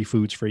 3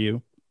 foods for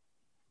you?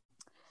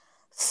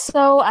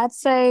 So I'd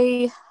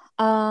say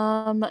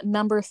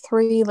number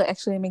 3.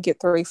 Actually, let me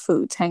get 3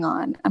 foods. Hang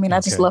on. I mean,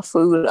 I just love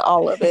food,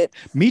 all of it.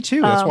 Me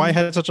too. That's why I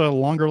had such a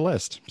longer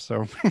list.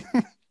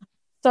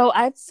 So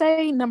I'd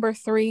say number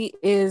 3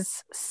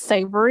 is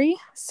savory.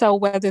 So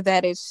whether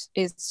that is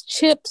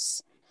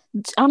chips.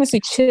 Honestly,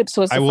 chips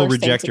was the I will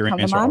first reject thing your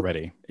to answer come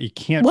already. You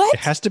can't. What? It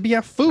has to be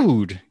a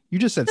food. You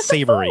just said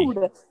savory.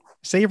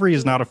 Savory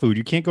is not a food.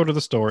 You can't go to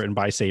the store and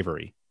buy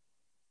savory.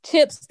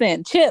 Chips,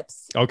 then.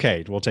 Chips.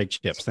 Okay, we'll take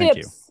chips. Thank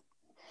you.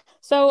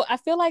 So I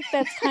feel like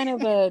that's kind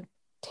of a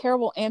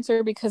terrible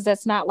answer because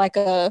that's not like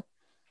a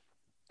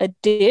a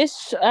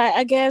dish,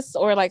 I guess,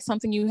 or like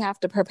something you have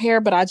to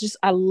prepare, but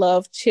I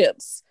love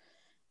chips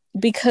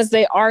because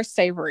they are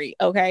savory.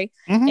 Okay.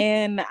 Mhm.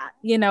 And,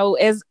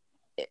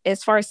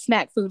 as far as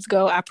snack foods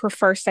go, I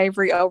prefer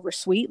savory over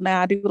sweet.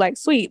 Now I do like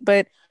sweet,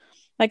 but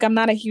like I'm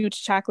not a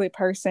huge chocolate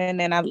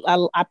person, and I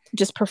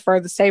just prefer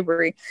the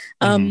savory.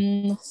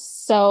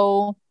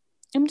 So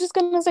I'm just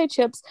gonna say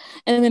chips,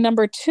 and then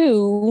number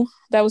two,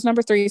 that was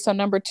number three. So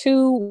number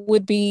two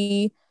would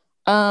be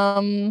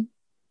bread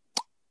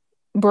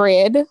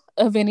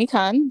of any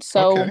kind.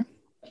 So Okay.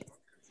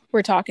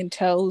 we're talking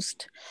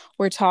toast,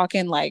 we're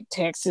talking like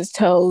Texas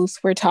toast,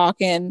 we're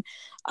talking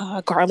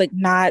garlic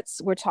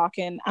knots, we're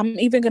talking, I'm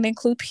even going to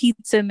include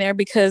pizza in there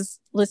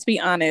because let's be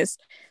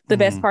honest, the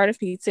best part of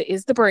pizza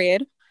is the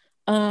bread.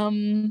 I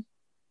mean,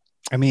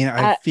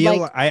 I feel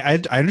like,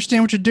 I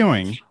understand what you're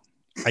doing.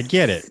 I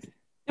get it.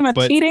 Am I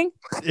cheating?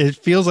 It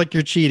feels like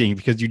you're cheating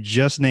because you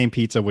just named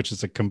pizza, which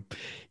is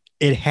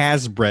it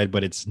has bread,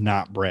 but it's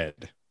not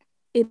bread.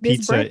 It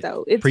is bread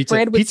though. It's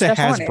bread with pizza stuff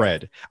has on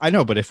bread. I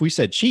know, but if we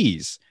said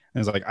cheese,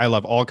 it's like I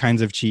love all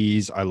kinds of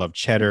cheese. I love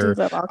cheddar.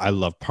 I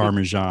love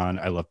Parmesan.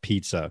 I love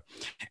pizza.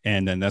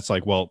 And then that's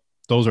like, well,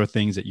 those are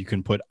things that you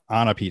can put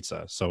on a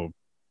pizza. So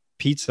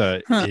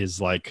pizza is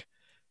like,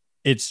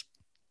 it's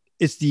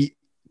the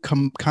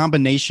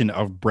combination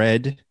of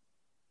bread,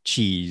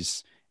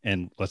 cheese,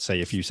 and let's say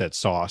if you said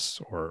sauce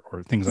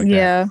or things like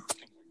that.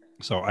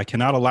 So I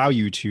cannot allow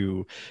you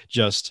to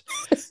just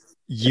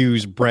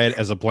use bread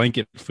as a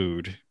blanket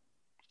food,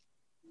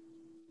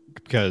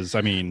 because I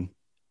mean,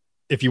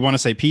 if you want to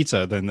say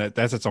pizza, then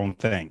that's its own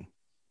thing.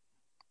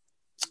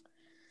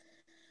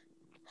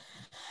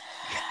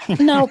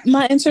 No,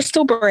 my answer's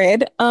still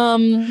bread.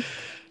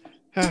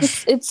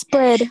 It's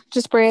bread,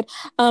 just bread.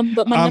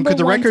 But my number could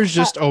the one records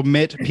just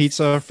omit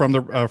pizza from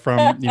the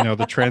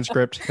the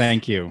transcript?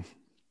 Thank you.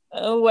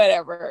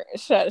 Whatever,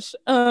 shush.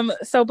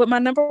 But my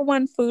number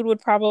one food would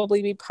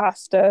probably be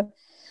pasta,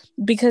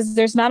 because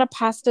there's not a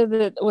pasta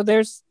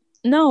there's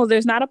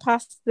not a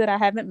pasta that I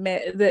haven't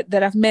met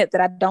that I've met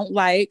that I don't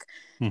like.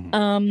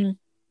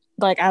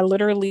 Like I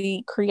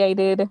literally I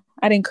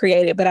didn't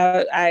create it, but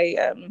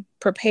I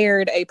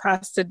prepared a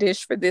pasta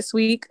dish for this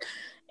week,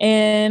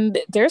 and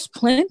there's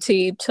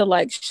plenty to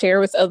like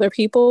share with other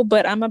people,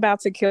 but I'm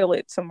about to kill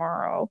it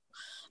tomorrow.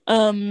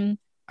 I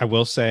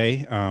will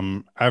say,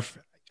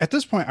 at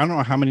this point, I don't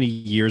know how many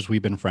years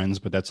we've been friends,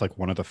 but that's like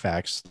one of the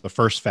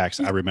first facts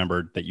I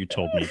remembered that you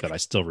told me that I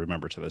still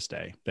remember to this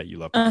day, that you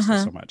love pasta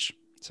so much.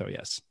 So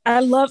yes.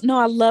 I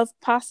love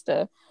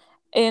pasta.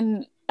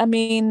 And I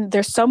mean,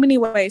 there's so many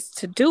ways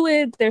to do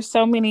it. There's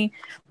so many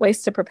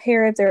ways to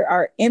prepare it. There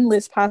are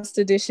endless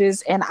pasta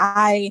dishes. And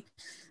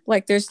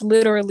there's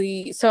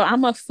literally, so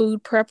I'm a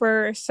food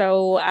prepper.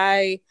 So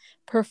I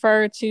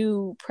prefer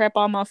to prep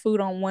all my food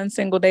on one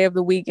single day of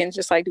the week and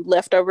just like do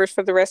leftovers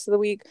for the rest of the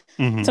week.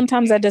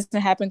 Sometimes that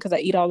doesn't happen because I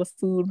eat all the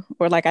food,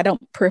 or like I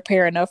don't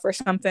prepare enough or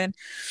something,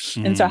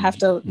 and so I have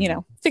to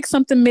fix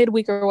something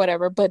midweek or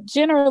whatever. But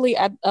generally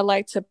I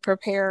like to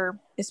prepare,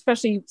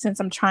 especially since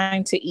I'm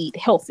trying to eat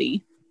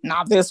healthy.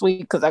 Not this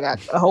week because I got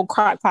a whole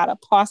crock pot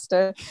of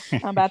pasta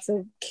I'm about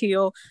to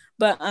kill,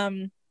 but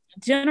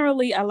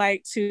generally I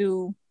like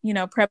to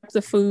prep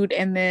the food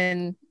and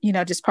then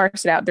just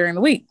parse it out during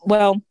the week.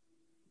 Well,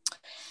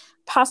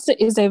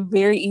 pasta is a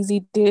very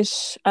easy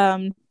dish.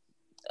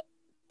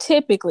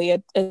 Typically,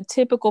 a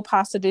typical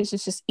pasta dish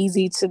is just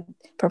easy to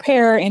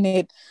prepare, and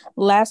it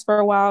lasts for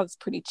a while. It's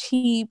pretty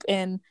cheap,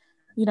 and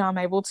I'm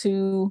able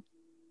to.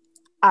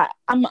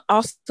 I'm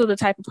also the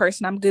type of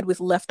person, I'm good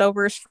with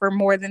leftovers for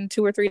more than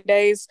 2 or 3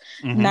 days.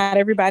 Not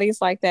everybody's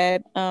like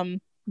that,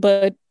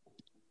 but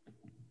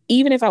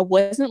even if I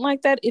wasn't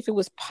like that, if it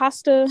was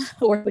pasta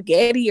or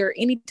spaghetti or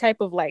any type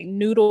of like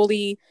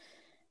noodly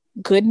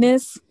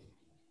goodness,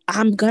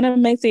 I'm gonna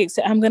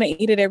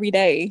eat it every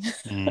day,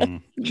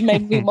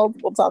 maybe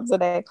multiple times a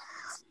day.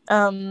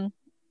 I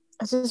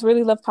just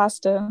really love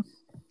pasta.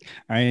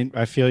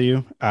 I feel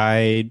you.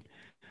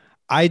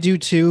 I do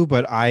too,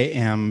 but I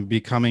am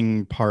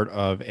becoming part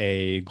of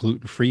a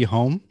gluten-free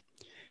home,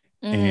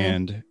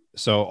 and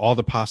so all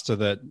the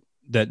pasta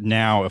that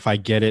now, if I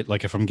get it,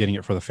 like if I'm getting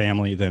it for the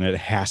family, then it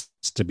has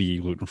to be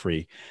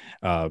gluten-free.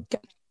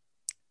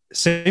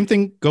 Same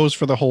thing goes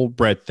for the whole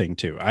bread thing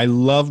too. I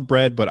love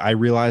bread, but I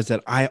realize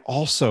that I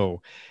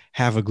also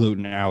have a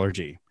gluten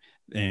allergy.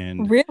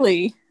 And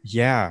really?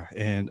 Yeah.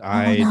 And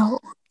I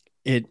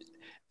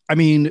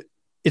mean,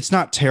 it's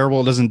not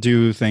terrible. It doesn't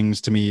do things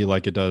to me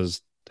like it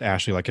does to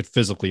Ashley. Like it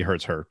physically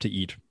hurts her to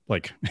eat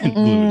like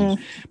gluten.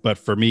 But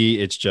for me,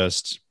 it's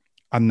just,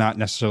 I'm not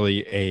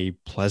necessarily a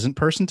pleasant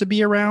person to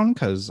be around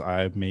because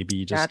I may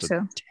be just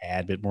a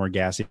tad bit more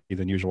gassy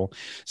than usual.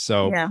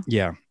 So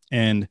yeah.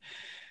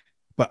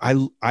 But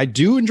I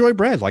do enjoy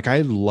bread. Like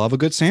I love a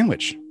good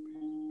sandwich.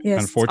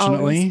 Yes.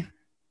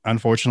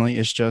 Unfortunately,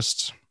 it's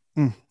just,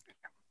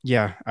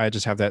 I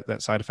just have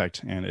that side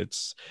effect, and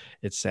it's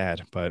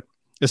sad. But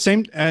the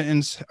same,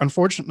 and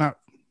unfortunately,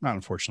 not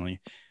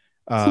unfortunately,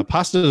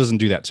 pasta doesn't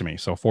do that to me.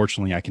 So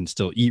fortunately, I can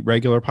still eat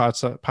regular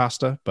pasta.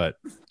 But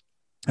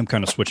I'm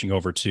kind of switching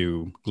over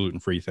to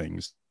gluten-free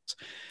things.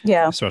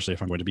 Yeah. Especially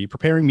if I'm going to be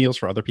preparing meals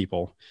for other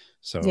people.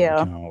 So we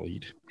can all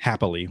eat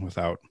happily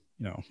without,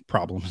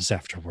 problems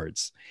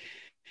afterwards.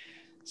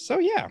 So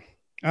yeah.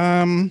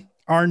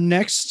 Our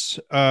next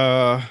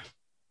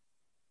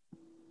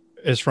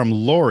is from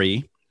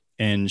Lori,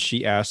 and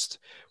she asked,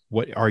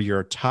 what are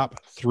your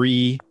top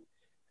 3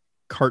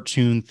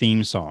 cartoon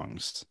theme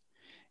songs?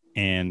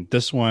 And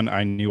this one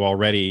I knew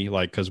already,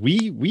 like, because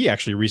we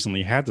actually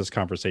recently had this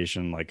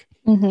conversation like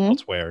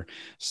elsewhere.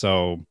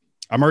 So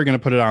I'm already going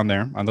to put it on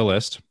there on the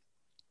list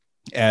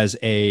as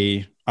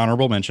a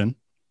honorable mention,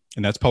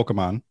 and that's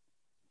Pokemon.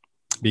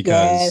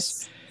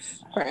 Because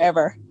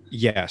forever.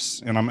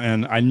 Yes,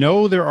 and I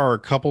know there are a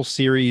couple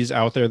series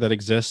out there that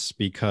exists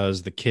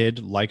because the kid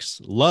loves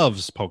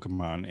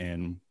Pokemon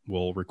and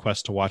will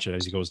request to watch it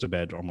as he goes to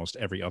bed almost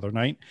every other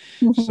night.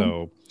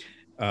 So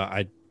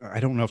I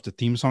don't know if the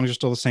theme songs are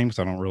still the same because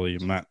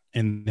I'm not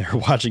in there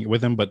watching it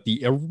with him. But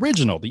the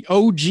original, the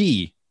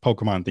OG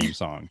Pokemon theme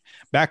song,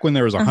 back when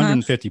there was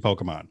 150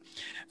 Pokemon,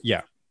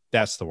 yeah,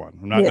 that's the one.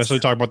 I'm not necessarily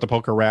talking about the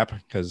Poker Rap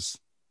because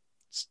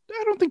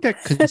I don't think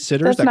that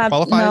considers that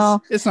qualifies.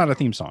 No. It's not a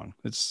theme song.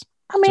 It's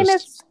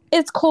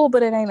cool,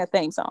 but it ain't a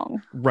theme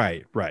song.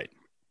 Right.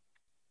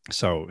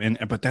 So,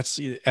 but that's,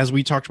 as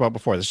we talked about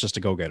before, that's just a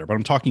go-getter. But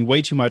I'm talking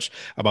way too much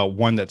about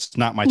one that's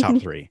not my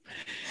top 3.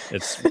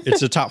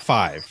 It's a top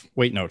 5.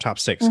 Wait, no, top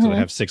 6 because I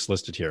have 6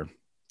 listed here.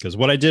 Because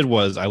what I did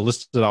was I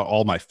listed out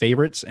all my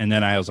favorites, and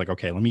then I was like,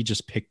 okay, let me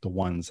just pick the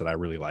ones that I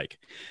really like.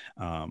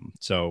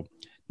 So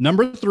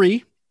number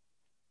 3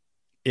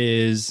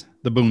 is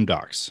the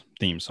Boondocks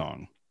theme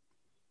song,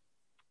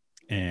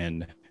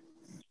 and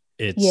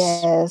it's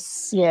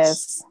yes.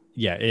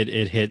 Yeah,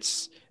 it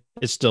hits.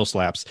 It still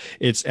slaps.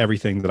 It's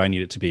everything that I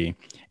need it to be,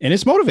 and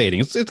it's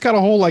motivating. It's got a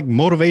whole like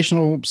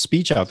motivational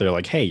speech out there,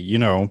 like, hey,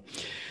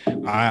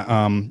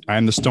 I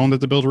am the stone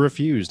that the builder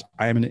refused.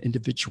 I am an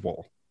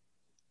individual,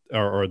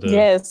 or the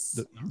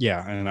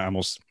and I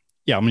almost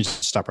let me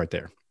just stop right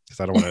there because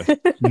I don't want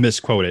to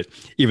misquote it,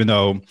 even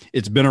though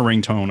it's been a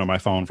ringtone on my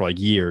phone for like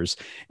years,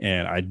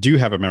 and I do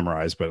have it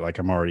memorized, but like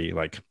I'm already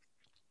like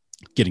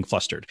getting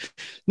flustered.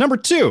 Number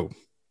 2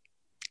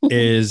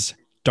 is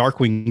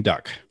Darkwing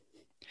Duck.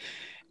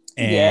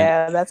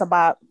 And that's a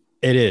bop.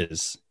 It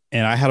is.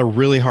 And I had a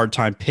really hard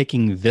time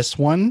picking this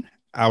one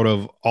out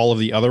of all of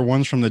the other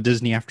ones from the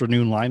Disney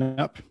afternoon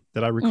lineup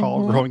that I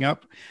recall growing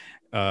up.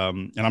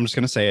 And I'm just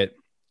going to say it.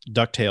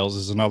 DuckTales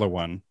is another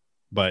one,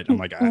 but I'm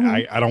like,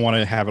 I don't want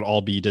to have it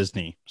all be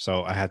Disney.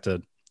 So I had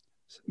to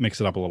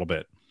mix it up a little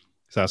bit.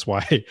 So that's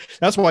why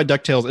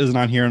DuckTales isn't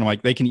on here. And I'm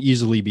like, they can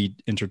easily be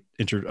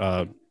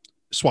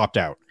swapped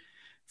out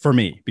for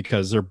me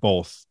because they're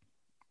both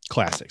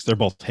classics. They're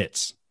both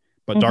hits.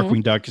 But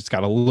Darkwing Duck, it's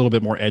got a little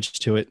bit more edge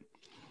to it.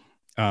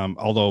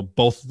 Although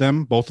both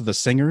of the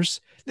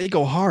singers, they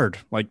go hard.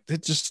 Like they're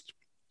just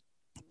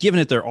giving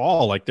it their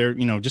all. Like they're,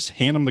 just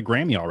hand them the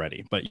Grammy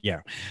already. But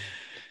yeah.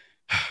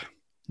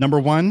 Number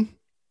 1,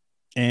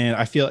 and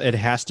I feel it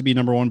has to be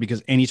number 1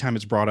 because anytime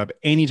it's brought up,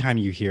 anytime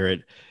you hear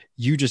it,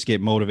 you just get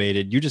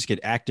motivated, you just get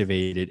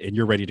activated, and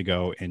you're ready to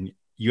go. And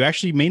you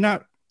actually may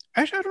not,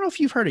 I don't know if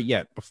you've heard it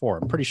yet before.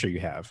 I'm pretty sure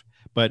you have,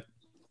 but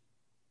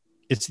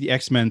it's the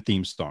X-Men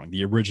theme song,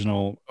 the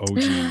original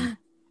OG.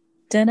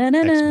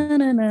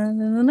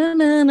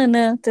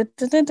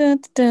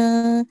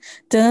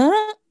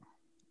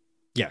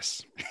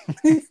 Yes.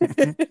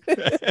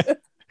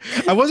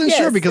 I wasn't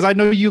sure because I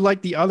know you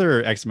like the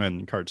other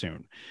X-Men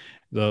cartoon,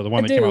 the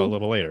one that came out a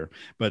little later.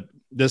 But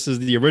this is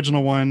the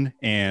original one,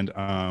 and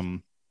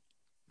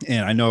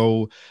I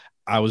know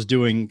I was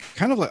doing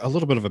kind of like a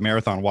little bit of a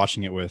marathon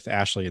watching it with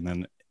Ashley, and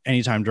then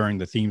anytime during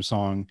the theme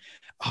song,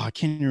 I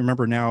can't even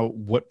remember now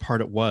what part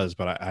it was,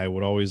 but I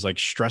would always like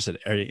stress it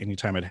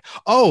anytime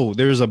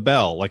there's a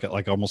bell,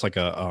 like almost like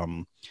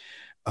a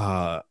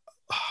I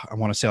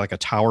want to say like a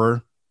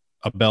tower,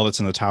 a bell that's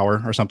in the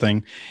tower or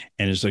something,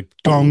 and it's like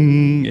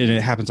dong, and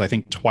it happens I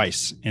think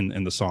twice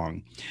in the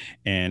song,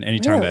 and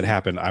anytime that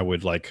happened, I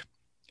would like,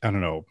 I don't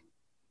know,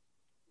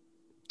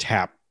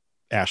 tap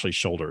Ashley's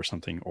shoulder or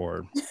something,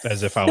 or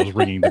as if I was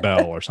ringing the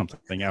bell or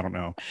something. I don't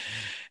know.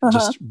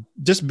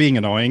 Just being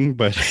annoying,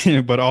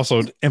 but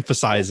also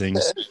emphasizing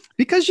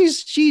because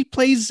she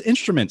plays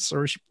instruments,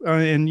 or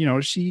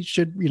she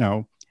should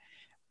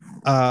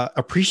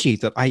appreciate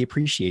that. I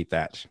appreciate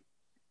that.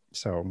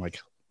 So I'm like,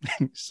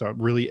 so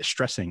really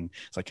stressing.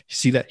 It's like,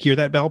 hear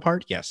that bell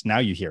part? Yes. Now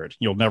you hear it.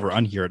 You'll never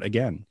unhear it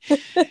again.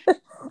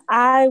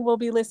 I will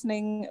be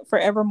listening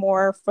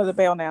forevermore for the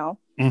bell now.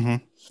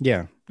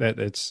 Yeah. That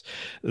it's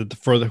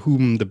for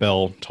whom the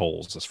bell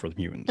tolls is for the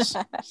mutants.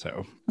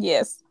 So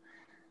yes.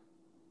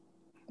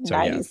 So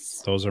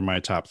nice. Yeah, those are my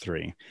top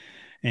 3.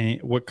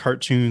 And what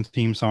cartoon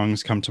theme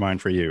songs come to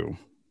mind for you?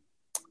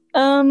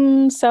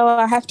 So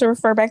I have to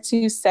refer back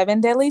to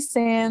 7 Deadly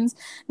Sins.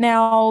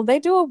 Now they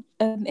do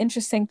an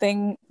interesting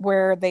thing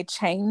where they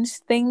change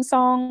theme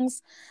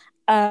songs.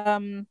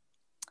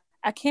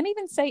 I can't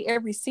even say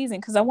every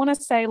season because I want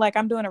to say, like,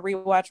 I'm doing a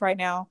rewatch right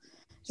now,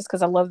 just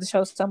because I love the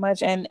show so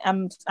much. And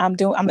I'm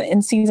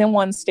in season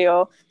 1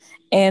 still,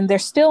 and they're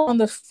still on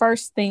the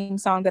first theme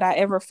song that I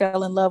ever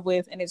fell in love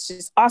with, and it's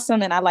just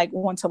awesome. And I like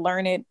want to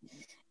learn it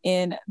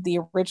in the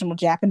original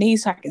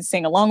Japanese so I can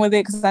sing along with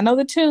it, because I know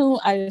the tune,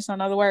 I just don't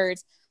know the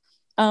words.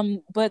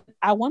 But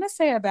I want to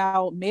say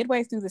about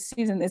midway through the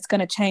season, it's going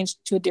to change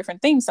to a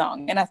different theme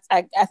song, and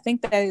I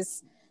think that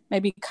is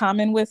maybe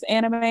common with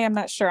anime. I'm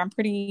not sure. I'm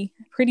pretty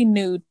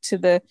new to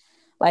the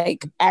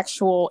like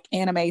actual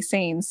anime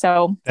scene,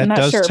 so that I'm not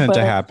does sure, tend but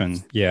to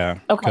happen. Yeah,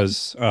 okay.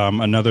 because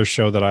another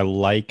show that I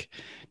like,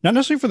 not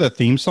necessarily for the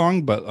theme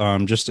song,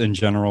 but just in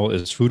general,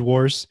 is Food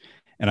Wars.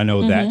 And I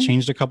know that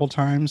changed a couple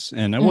times,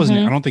 and it wasn't.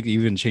 I don't think it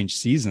even changed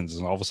seasons.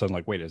 And all of a sudden,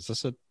 like, wait, is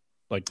this a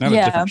not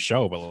a different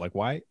show, but like,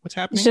 why? What's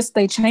happening? It's just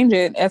they change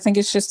it. I think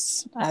it's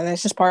just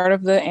that's just part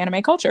of the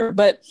anime culture.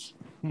 But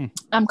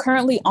I'm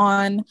currently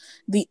on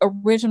the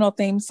original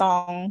theme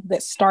song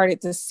that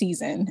started this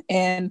season,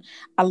 and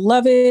I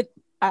love it.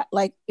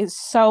 It's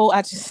so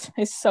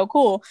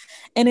cool,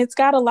 and it's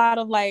got a lot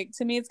of like,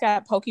 to me, it's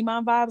got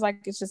Pokemon vibes.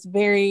 Like, it's just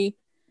very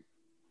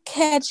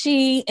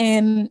catchy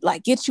and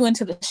like gets you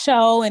into the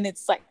show, and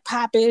it's like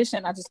popish,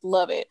 and I just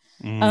love it.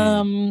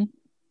 I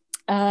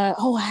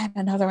had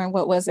another one.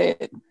 What was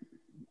it?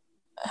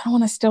 I don't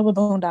want to steal the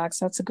Boondocks.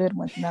 That's a good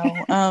one.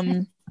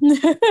 No.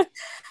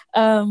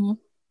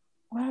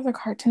 What other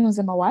cartoons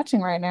am I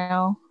watching right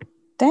now?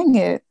 Dang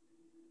it.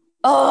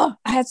 Oh,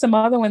 I had some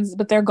other ones,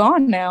 but they're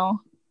gone now.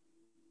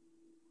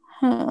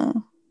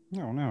 Oh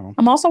no.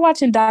 I'm also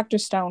watching Dr.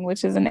 Stone,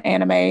 which is an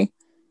anime,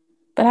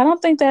 but I don't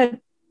think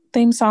that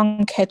theme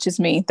song catches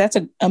me. That's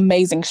an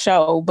amazing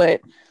show,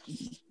 but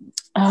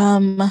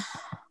I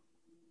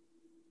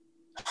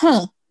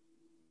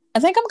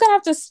think I'm gonna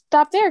have to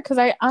stop there, because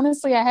I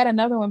had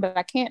another one, but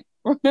I can't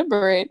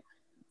remember it.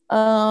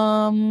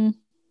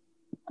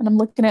 And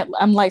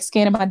I'm like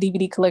scanning my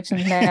DVD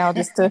collections now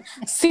just to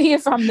see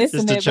if I'm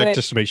missing just to it. Check,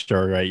 just to make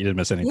sure, right? You didn't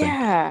miss anything.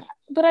 Yeah,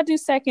 but I do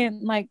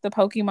second like the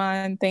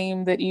Pokemon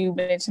theme that you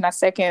mentioned. I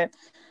second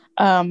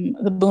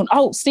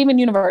Steven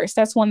Universe.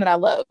 That's one that I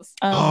love.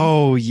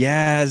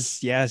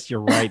 Yes,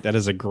 you're right. That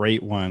is a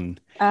great one.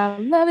 I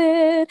love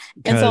it.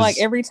 And so like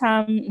every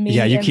time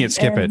you can't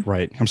skip it,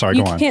 right? I'm sorry,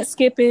 go on. You can't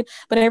skip it,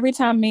 but every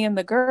time me and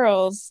the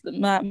girls,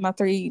 my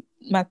three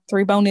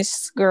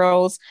bonus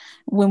girls,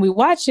 when we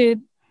watch it,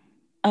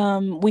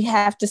 we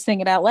have to sing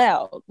it out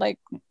loud. Like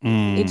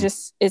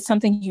it's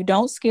something you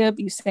don't skip.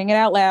 You sing it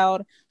out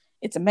loud.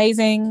 It's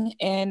amazing.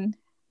 And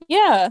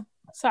yeah,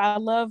 so I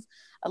love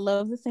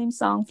the theme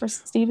song for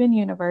Steven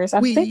Universe.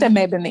 I think that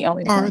may have been the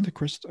only one. The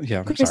crystal. Yeah,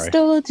 I'm crystal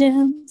sorry.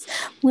 Gems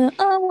will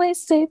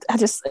always say.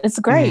 It's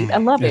great. I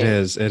love it. It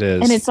is.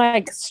 And it's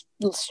like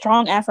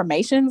strong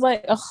affirmations.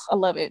 Like, I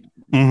love it.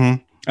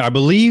 I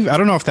believe, I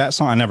don't know if that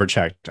song, I never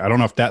checked. I don't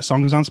know if that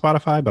song is on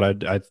Spotify,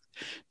 but I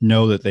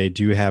know that they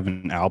do have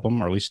an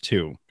album, or at least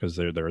 2, because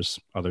there's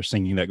other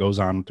singing that goes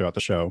on throughout the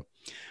show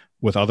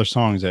with other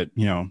songs that,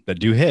 that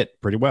do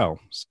hit pretty well.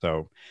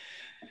 So,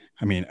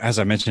 I mean, as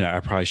I mentioned, I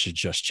probably should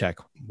just check.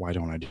 Why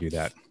don't I do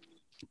that?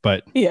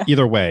 But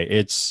either way,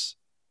 it's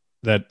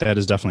that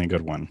is definitely a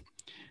good one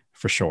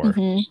for sure.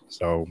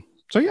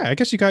 So yeah, I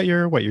guess you got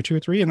your 2 or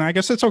 3, and I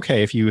guess it's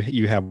okay if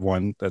you have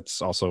one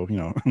that's also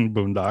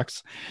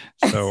Boondocks.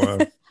 So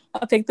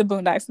I'll take the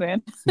Boondocks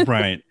then.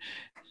 Right,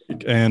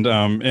 and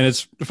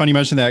it's funny you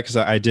mentioned that, because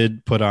I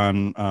did put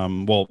on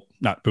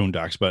not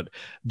Boondocks but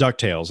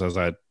DuckTales, as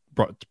I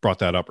brought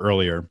that up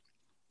earlier,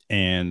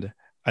 and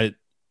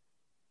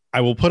I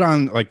will put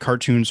on like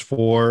cartoons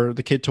for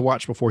the kid to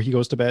watch before he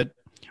goes to bed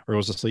or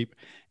goes to sleep.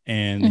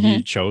 And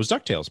he chose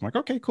DuckTales. I'm like,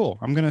 okay, cool.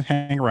 I'm going to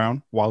hang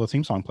around while the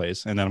theme song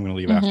plays, and then I'm going to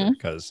leave after,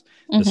 because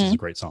this is a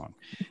great song.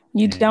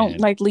 You don't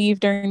like leave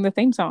during the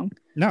theme song.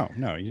 No,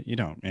 you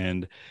don't.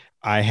 And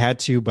I had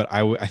to, but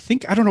I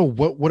think, I don't know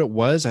what it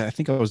was. I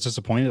think I was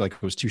disappointed. Like,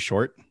 it was too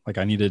short. Like,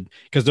 I needed,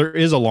 because there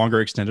is a longer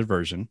extended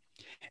version.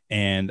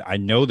 And I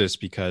know this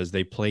because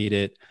they played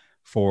it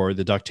for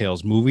the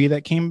DuckTales movie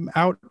that came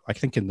out, I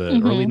think in the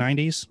early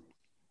 90s.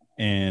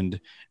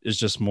 And it's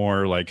just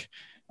more like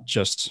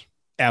just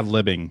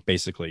ad-libbing,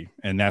 basically.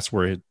 And that's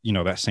where,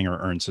 that singer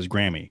earns his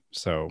Grammy.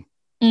 So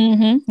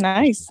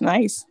nice.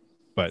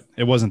 But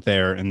it wasn't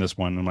there in this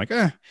one. I'm like,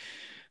 it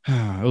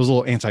was a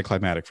little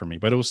anticlimactic for me,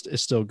 but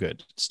it's still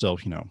good. It's still,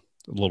 a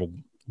little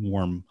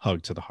warm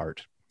hug to the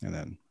heart. And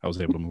then I was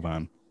able to move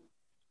on.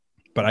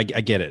 But I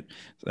get it.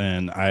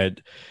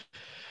 And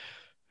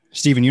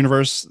Steven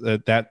Universe,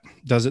 that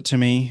does it to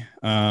me.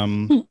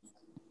 And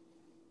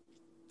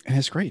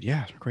it's great.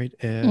 Yeah, great.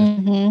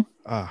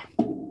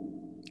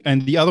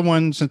 And the other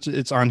one, since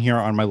it's on here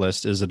on my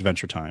list, is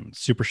Adventure Time. It's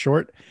super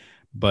short,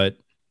 but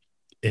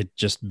it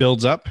just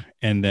builds up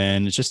and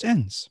then it just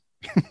ends.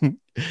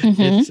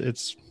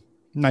 It's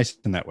nice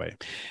in that way.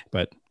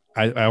 But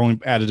I only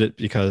added it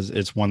because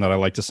it's one that I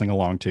like to sing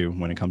along to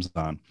when it comes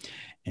on,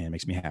 and it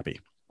makes me happy.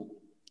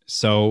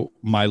 So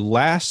my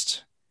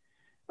last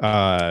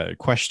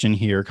question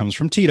here comes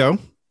from Tito.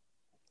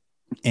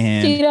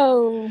 And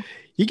Tito,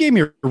 he gave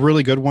me a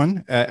really good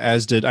one,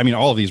 as did,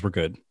 all of these were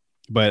good,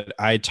 but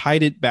I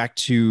tied it back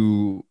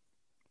to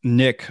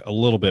Nick a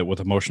little bit with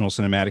emotional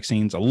cinematic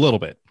scenes, a little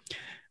bit.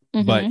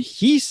 But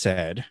he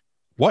said,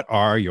 what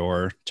are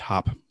your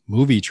top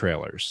movie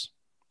trailers?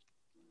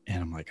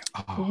 And I'm like,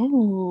 oh.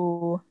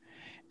 Ooh.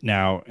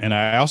 Now, and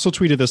I also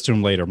tweeted this to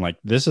him later. I'm like,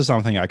 this is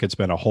something I could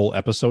spend a whole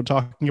episode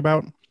talking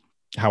about,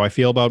 how I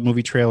feel about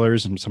movie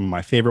trailers and some of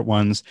my favorite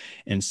ones.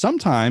 And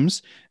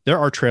sometimes there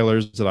are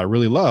trailers that I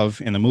really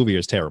love and the movie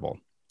is terrible.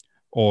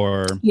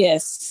 Or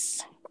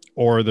yes.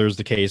 Or there's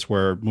the case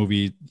where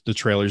the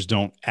trailers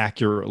don't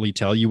accurately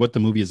tell you what the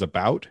movie is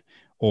about.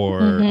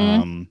 Or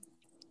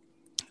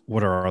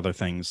what are other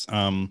things?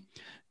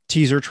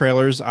 Teaser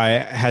trailers I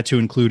had to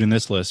include in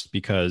this list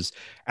because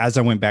as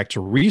I went back to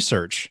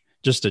research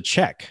just to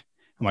check,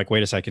 I'm like,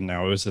 wait a second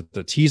now, is it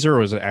the teaser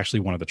or is it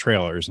actually one of the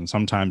trailers? And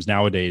sometimes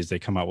nowadays they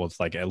come out with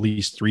like at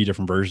least 3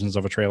 different versions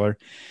of a trailer.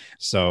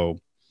 So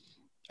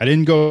I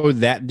didn't go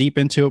that deep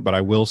into it, but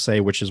I will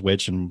say which is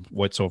which and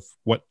what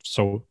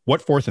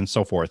forth and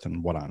so forth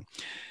and what on.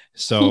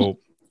 So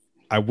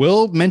I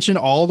will mention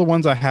all the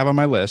ones I have on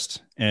my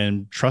list,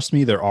 and trust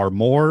me, there are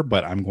more,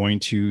 but I'm going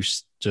to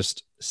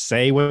just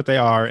say what they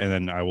are, and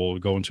then I will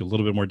go into a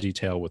little bit more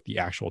detail with the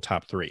actual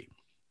top 3.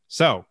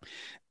 So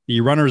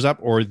the runners up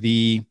or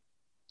the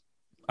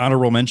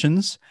honorable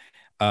mentions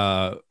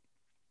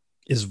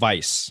is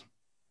Vice,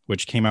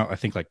 which came out, I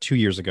think, like 2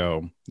 years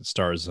ago. It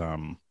stars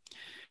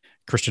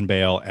Christian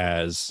Bale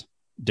as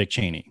Dick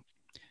Cheney.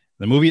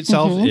 The movie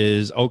itself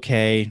is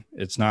okay.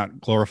 It's not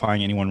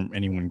glorifying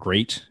anyone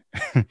great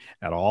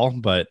at all,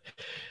 but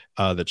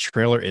the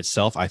trailer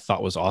itself I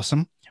thought was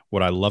awesome.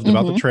 What I loved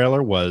about the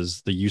trailer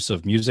was the use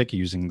of music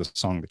using the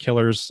song The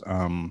Killers.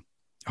 Oh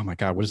my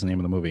God, what is the name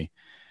of the movie?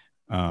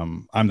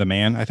 I'm the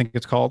Man, I think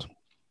it's called.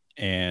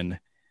 And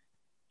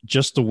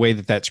just the way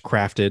that that's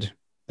crafted,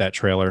 that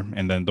trailer,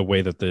 and then the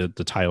way that the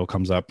title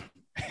comes up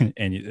and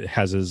it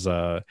has his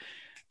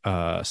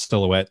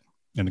silhouette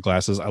and the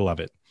glasses. I love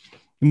it.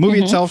 The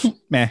movie itself,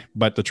 meh,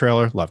 but the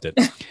trailer, loved it.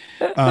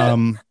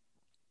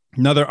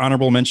 Another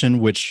honorable mention,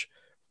 which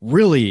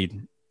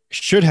really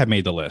should have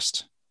made the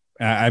list.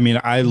 I mean,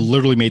 I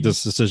literally made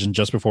this decision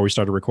just before we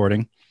started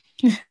recording.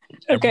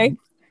 Okay. I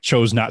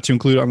chose not to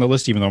include it on the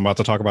list, even though I'm about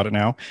to talk about it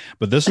now.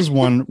 But this is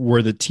one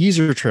where the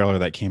teaser trailer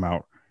that came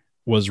out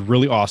was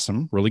really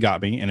awesome, really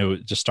got me. And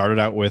it just started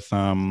out with,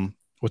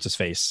 what's his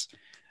face?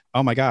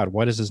 Oh my God,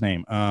 what is his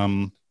name?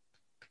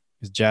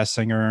 He's a jazz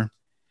singer.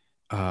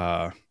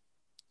 I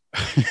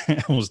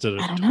almost did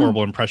a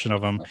horrible impression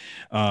of him.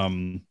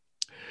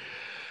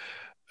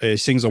 He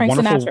sings Frank a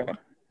wonderful. Sinatra.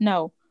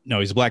 No,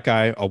 he's a black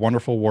guy. A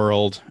Wonderful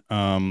World.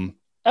 Louis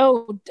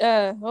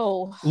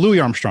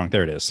Armstrong.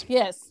 There it is.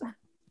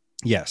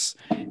 Yes.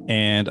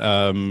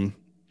 And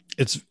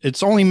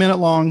it's only a minute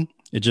long.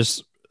 It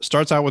just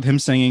starts out with him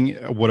singing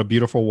 "What a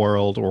Beautiful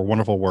World" or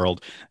 "Wonderful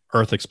World."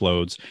 Earth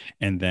explodes,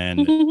 and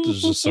then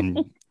there's just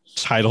some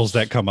titles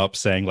that come up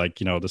saying like,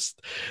 this.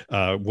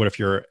 What if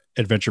your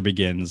adventure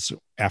begins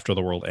after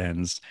the world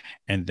ends?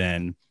 And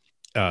then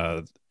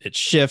it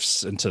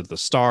shifts into the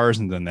stars,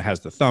 and then it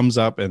has the thumbs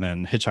up, and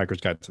then Hitchhiker's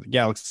Guide to the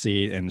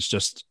Galaxy, and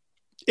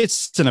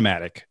it's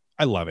cinematic.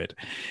 I love it.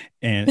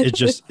 And it's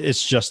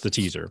just the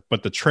teaser,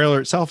 but the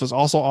trailer itself is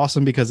also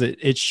awesome because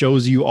it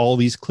shows you all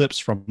these clips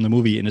from the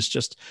movie, and it's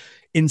just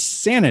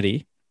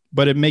insanity,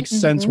 but it makes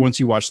sense once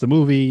you watch the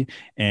movie,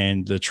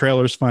 and the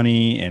trailer's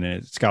funny, and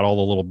it's got all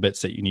the little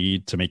bits that you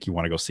need to make you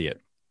want to go see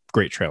it.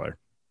 Great trailer.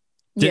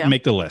 Didn't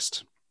make the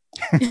list.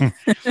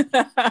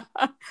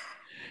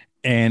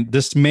 And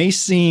this may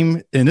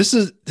seem, and this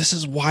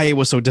is why it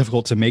was so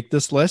difficult to make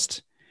this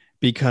list,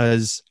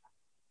 because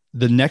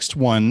the next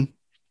one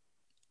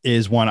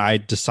is one I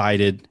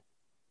decided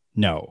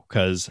no,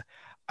 because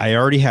I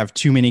already have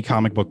too many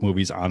comic book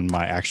movies on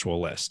my actual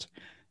list.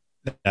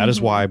 That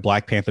is why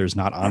Black Panther is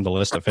not on the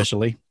list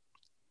officially.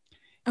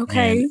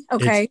 Okay.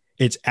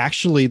 It's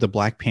actually the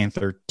Black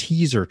Panther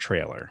teaser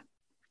trailer.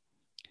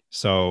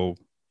 So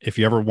if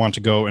you ever want to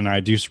go, and I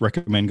do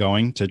recommend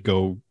going to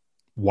go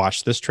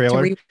watch this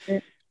trailer.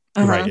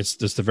 Right. It's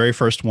just the very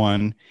first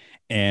one.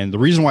 And the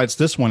reason why it's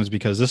this one is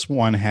because this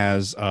one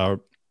has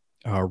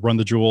Run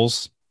the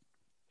Jewels.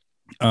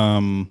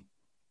 Legend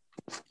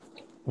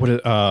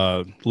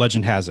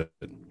Has It.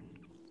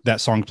 That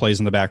song plays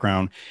in the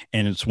background,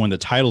 and it's when the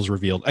title's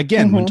revealed.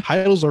 Again, when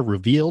titles are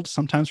revealed,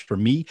 sometimes for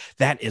me,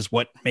 that is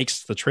what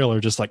makes the trailer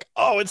just like,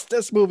 oh, it's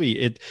this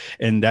movie.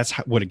 And that's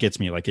what it gets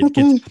me. Like it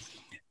gets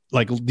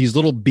like these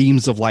little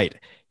beams of light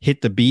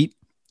hit the beat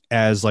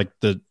as like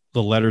the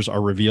letters are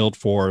revealed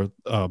for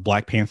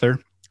Black Panther.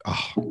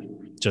 Oh,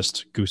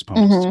 just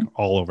goosebumps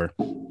all over.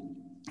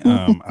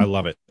 I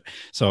love it.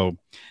 So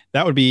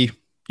that would be,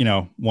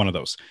 one of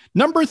those.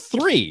 Number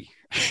 3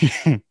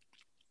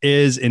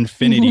 is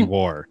Infinity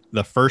War,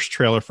 the first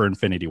trailer for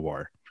Infinity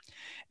War.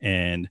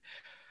 And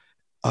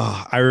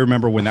I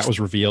remember when that was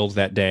revealed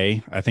that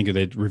day. I think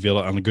they revealed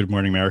it on the Good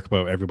Morning America,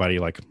 but everybody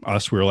like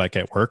us, we were like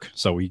at work.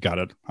 So we got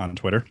it on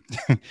Twitter.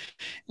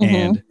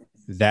 And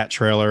that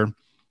trailer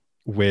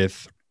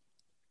with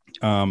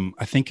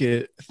I think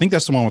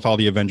that's the one with all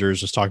the Avengers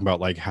just talking about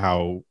like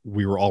how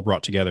we were all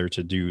brought together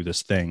to do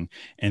this thing,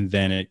 and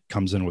then it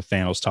comes in with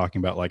Thanos talking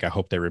about like I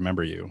hope they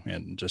remember you,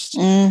 and just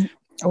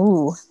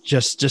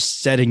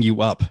just setting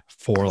you up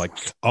for like,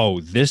 oh,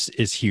 this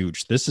is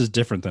huge. This is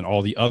different than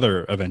all the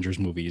other Avengers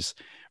movies,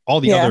 all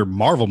the other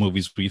Marvel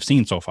movies we've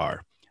seen so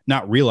far,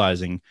 not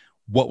realizing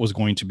what was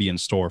going to be in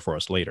store for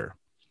us later.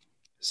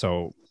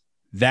 So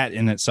that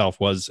in itself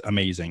was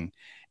amazing.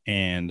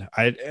 And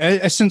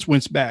I since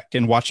went back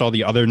and watched all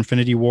the other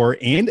Infinity War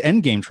and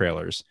Endgame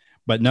trailers,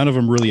 but none of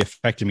them really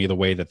affected me the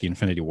way that the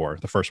Infinity War,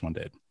 the first one,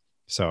 did.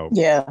 So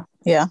yeah.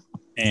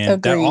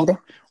 And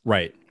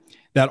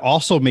that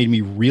also made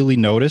me really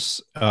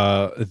notice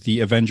the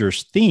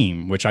Avengers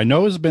theme, which I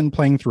know has been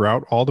playing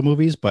throughout all the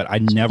movies, but I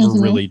never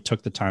really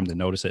took the time to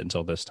notice it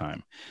until this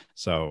time.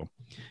 So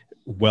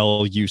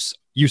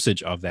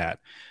usage of that.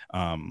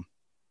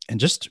 And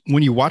just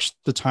when you watch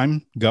the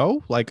time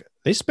go, like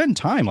they spend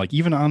time, like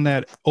even on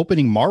that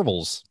opening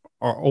Marvel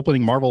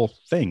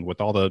thing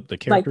with all the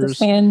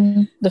characters,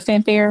 like the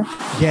fanfare.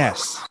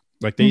 Yes.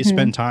 Like they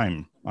spend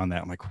time on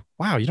that. I'm like,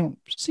 wow, you don't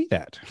see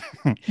that.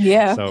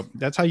 Yeah. So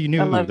that's how you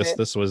knew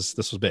this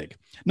was big.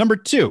 Number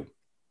 2,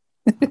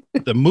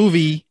 the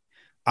movie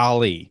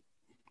Ali.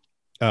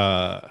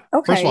 First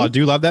of all, I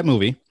do love that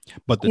movie,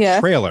 but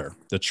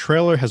the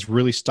trailer has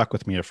really stuck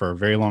with me for a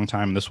very long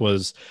time. This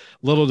was,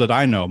 little did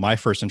I know, my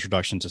first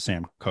introduction to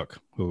Sam Cooke,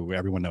 who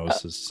everyone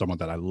knows is someone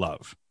that I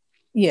love.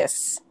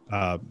 Yes.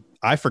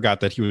 I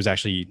forgot that he was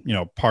actually,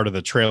 part of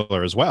the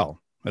trailer as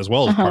well as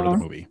part of the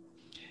movie.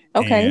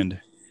 Okay.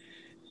 And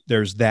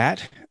there's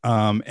that.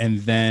 And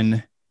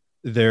then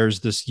there's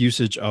this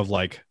usage of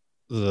like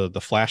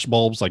the flash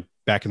bulbs, like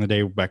back in the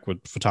day, back when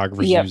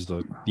photographers used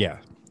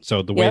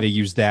So the way they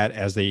use that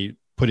as they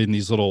put in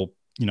these little,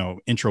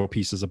 intro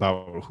pieces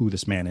about who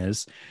this man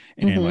is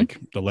and like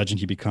the legend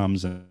he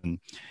becomes. And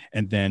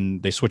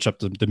then they switch up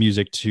the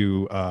music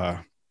to,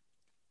 I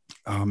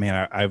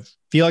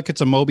feel like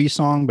it's a Moby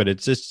song, but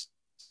it's just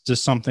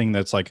something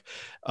that's like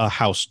a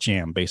house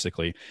jam,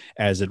 basically,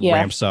 as it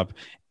ramps up.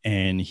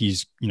 And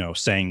he's,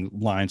 saying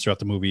lines throughout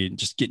the movie,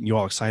 just getting you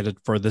all excited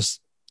for this,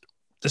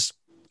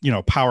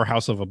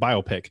 powerhouse of a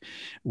biopic,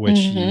 which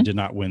he did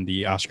not win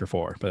the Oscar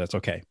for, but that's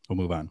okay. We'll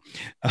move on.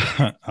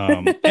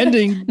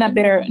 Ending not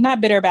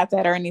bitter about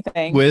that or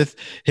anything. With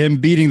him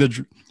beating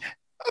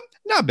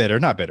not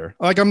bitter.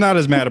 Like I'm not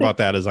as mad about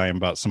that as I am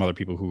about some other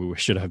people who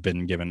should have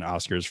been given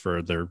Oscars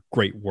for their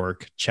great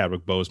work.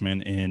 Chadwick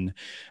Boseman in,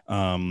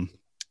 I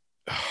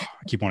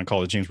keep wanting to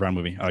call it a James Brown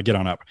movie. Get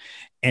On Up.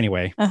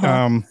 Anyway,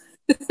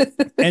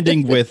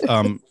 ending with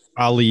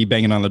Ali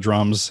banging on the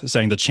drums,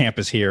 saying the champ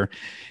is here.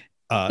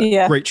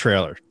 Great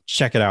trailer.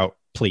 Check it out,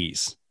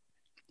 please.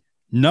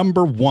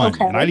 Number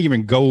 1, and I didn't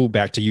even go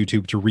back to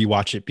YouTube to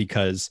rewatch it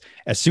because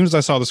as soon as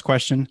I saw this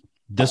question,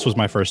 this was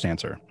my first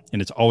answer,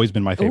 and it's always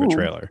been my favorite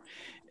trailer,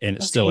 and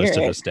it still is to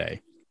this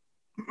day.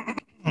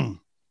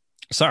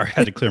 Sorry, I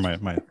had to clear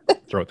my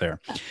throat there.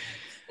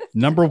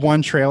 Number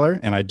 1 trailer,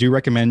 and I do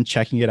recommend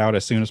checking it out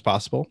as soon as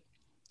possible.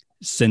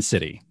 Sin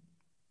City.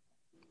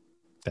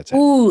 That's it.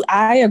 Ooh,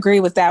 I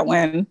agree with that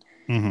one.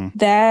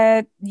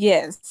 That,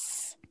 yes.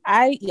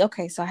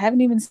 So I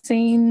haven't even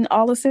seen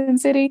all of Sin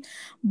City,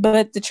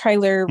 but the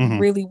trailer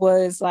really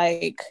was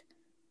like,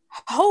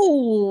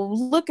 oh,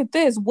 look at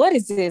this. What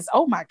is this?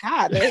 Oh my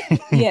God.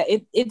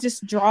 It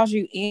just draws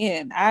you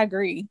in. I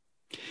agree.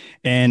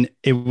 And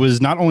it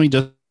was not only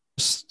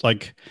just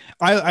like,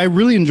 I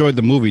really enjoyed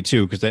the movie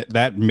too, because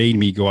that made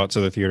me go out to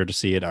the theater to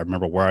see it. I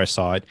remember where I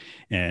saw it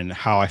and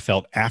how I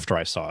felt after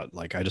I saw it.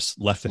 Like I just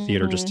left the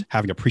theater just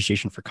having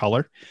appreciation for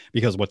color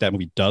because of what that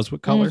movie does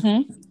with color.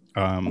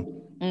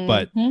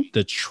 But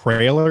the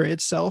trailer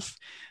itself,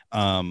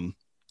 the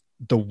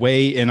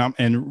way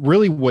and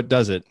really what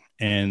does it,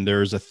 and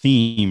there's a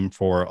theme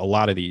for a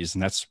lot of these,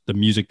 and that's the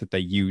music that they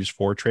use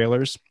for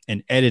trailers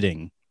and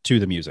editing to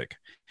the music.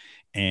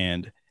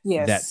 And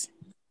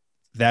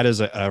that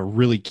is a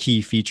really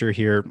key feature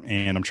here.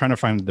 And I'm trying to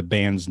find the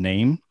band's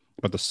name,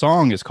 but the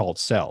song is called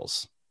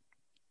Cells.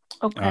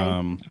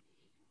 Okay.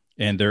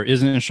 And there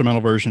is an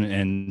instrumental version,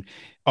 and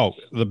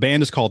the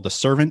band is called The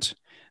Servant.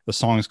 The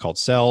song is called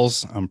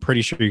Cells. I'm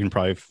pretty sure you can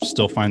probably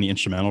still find the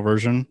instrumental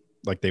version,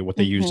 like what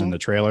they used in the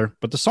trailer.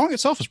 But the song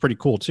itself is pretty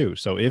cool too.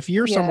 So if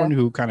you're someone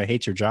who kind of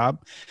hates your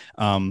job,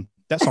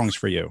 that song's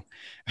for you.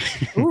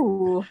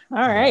 Ooh, all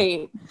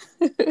right.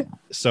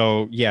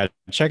 So yeah,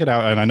 check it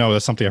out. And I know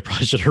that's something I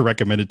probably should have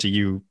recommended to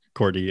you,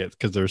 Kortney,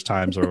 because there's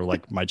times where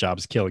like my job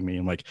is killing me.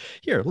 I'm like,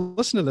 here,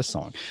 listen to this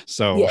song.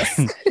 So,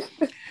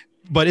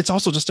 but it's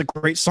also just a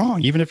great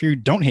song. Even if you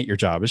don't hate your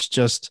job, it's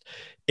just,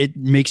 it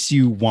makes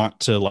you want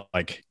to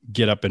like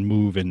get up and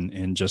move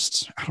and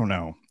just, I don't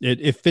know.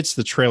 It fits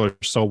the trailer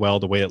so well,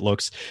 the way it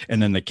looks.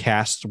 And then the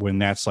cast, when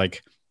that's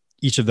like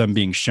each of them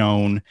being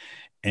shown.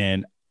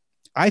 And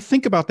I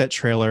think about that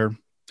trailer,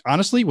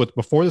 honestly,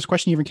 before this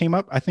question even came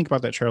up, I think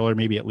about that trailer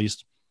maybe at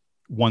least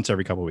once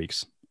every couple of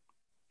weeks,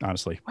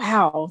 honestly.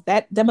 Wow.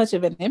 That much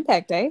of an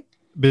impact, eh?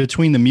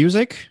 between the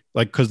music,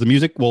 like, because the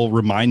music will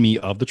remind me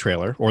of the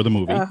trailer or the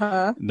movie.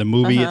 The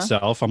movie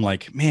itself, I'm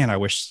like, man, I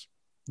wish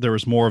there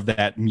was more of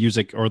that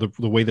music, or the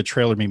way the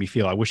trailer made me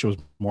feel. I wish it was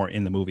more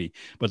in the movie,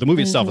 but the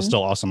movie itself is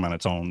still awesome on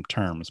its own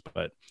terms.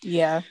 But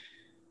yeah.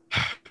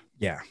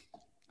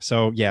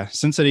 So yeah,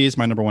 Sin City is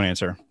my number one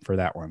answer for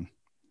that one.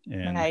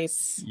 And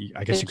nice.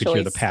 I guess you could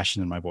hear the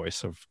passion in my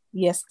voice of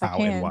yes, how I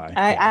can. and why.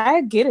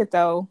 I get it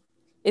though.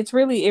 It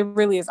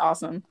really is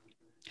awesome.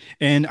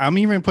 And I'm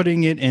even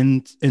putting it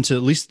into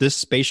at least this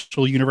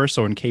spatial universe.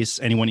 So in case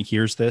anyone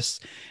hears this,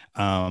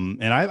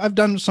 and I've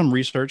done some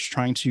research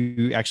trying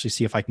to actually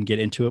see if I can get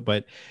into it.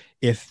 But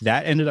if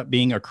that ended up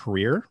being a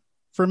career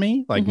for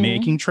me, like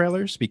making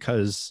trailers,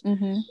 because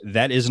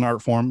that is an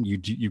art form,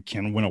 you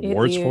can win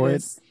awards for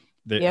it.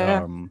 It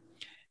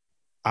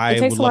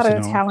takes a lot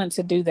of talent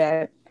to do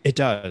that. It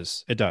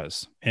does.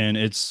 And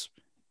it's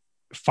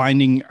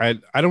finding, I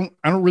don't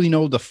really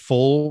know the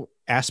full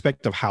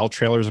aspect of how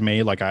trailers are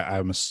made. Like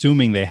I'm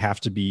assuming they have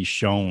to be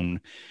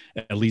shown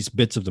at least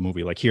bits of the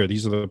movie. Like, here,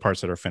 these are the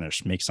parts that are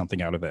finished. Make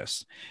something out of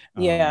this.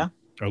 Or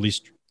at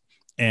least,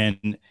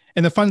 and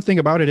the fun thing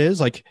about it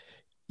is, like,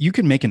 you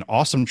can make an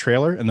awesome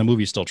trailer and the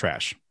movie's still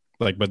trash.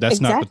 Like, but that's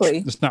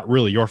it's not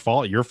really your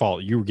fault. You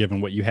were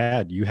given what you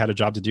had. You had a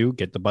job to do.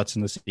 Get the butts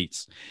in the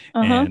seats.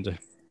 And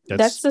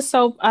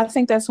I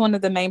think that's one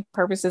of the main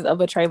purposes of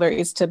a trailer,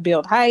 is to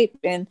build hype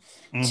and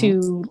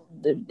to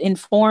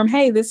inform,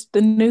 hey,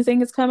 the new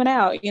thing is coming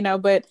out,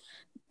 but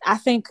I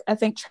think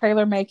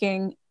trailer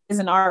making is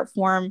an art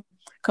form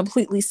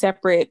completely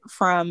separate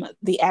from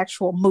the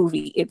actual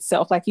movie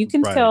itself. Like, you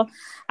can tell,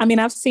 I mean,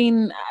 I've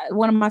seen,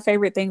 one of my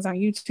favorite things on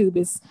YouTube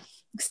is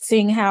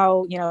seeing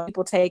how,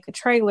 people take a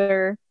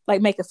trailer,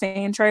 like make a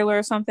fan trailer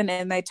or something,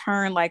 and they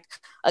turn like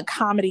a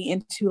comedy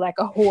into like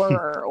a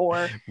horror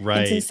or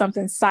into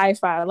something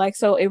sci-fi. Like,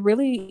 so it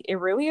really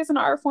is an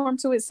art form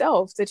to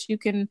itself, that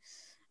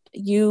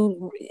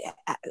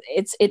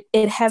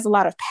it has a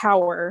lot of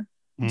power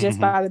just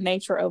by the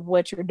nature of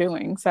what you're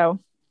doing. So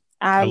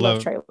I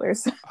love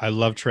trailers. I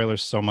love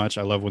trailers so much.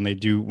 I love when they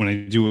do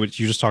what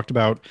you just talked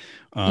about.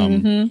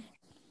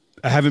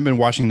 I haven't been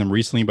watching them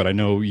recently, but I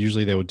know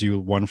usually they would do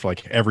one for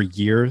like every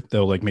year.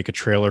 They'll like make a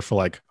trailer for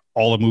like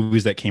all the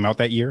movies that came out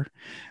that year,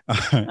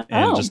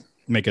 and just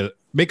make a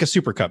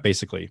super cut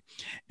basically.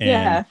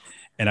 And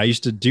I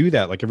used to do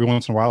that. Like, every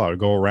once in a while I would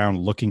go around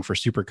looking for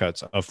super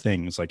cuts of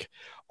things, like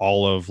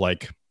all of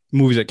like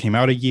movies that came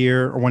out a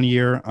year or 1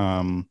 year.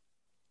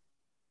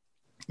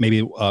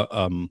 Maybe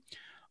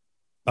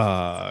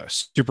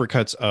super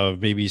cuts of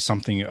maybe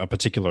something, a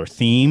particular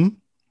theme,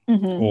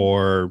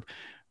 or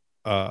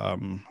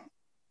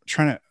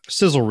trying to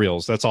sizzle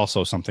reels. That's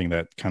also something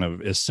that kind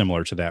of is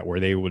similar to that, where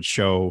they would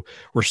show,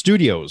 where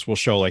studios will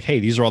show like, hey,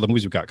 these are all the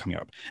movies we've got coming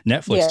up.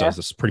 Netflix does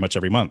this pretty much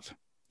every month.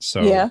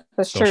 So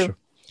that's true.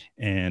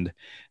 And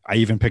I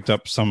even picked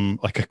up some,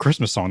 like, a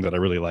Christmas song that I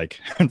really like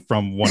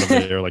from one of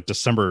their like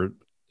December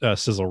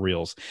sizzle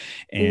reels.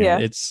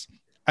 And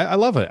I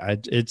love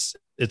it.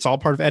 It's all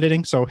part of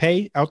editing. So,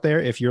 hey, out there,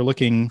 if you're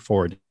looking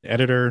for an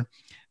editor,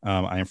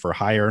 I am for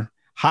hire.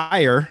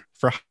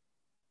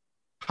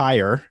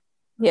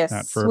 Yes,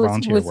 not for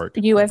volunteer work.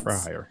 US for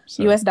hire.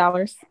 So. US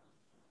dollars.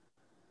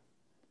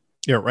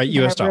 Yeah, right.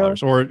 US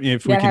dollars, or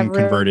if we can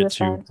convert it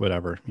to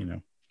whatever,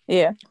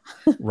 Yeah.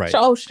 Right.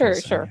 Oh, sure.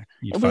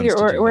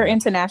 We're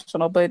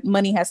international, but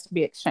money has to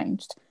be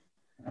exchanged.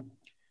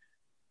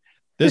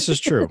 This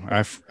is true.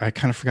 I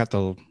kind of forgot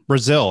the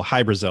Brazil.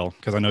 Hi, Brazil,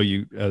 because I know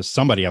you,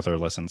 somebody out there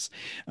listens.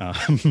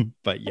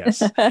 But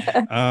yes.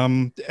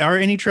 Are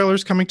any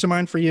trailers coming to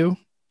mind for you?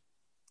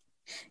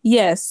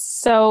 Yes.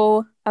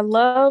 So I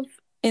love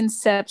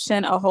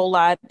Inception a whole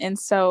lot, and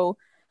so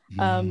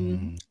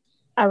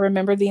I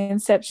remember the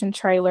Inception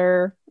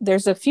trailer.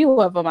 There's a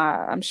few of them,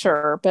 I'm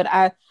sure, but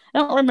I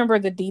don't remember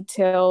the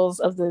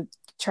details of the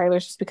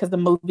trailers, just because the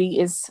movie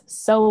is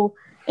so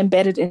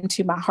embedded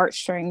into my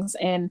heartstrings.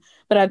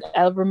 But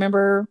I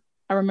remember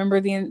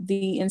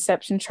the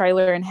Inception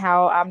trailer, and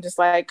how I'm just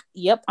like,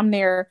 yep, I'm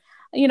there.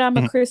 I'm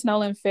a Chris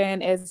Nolan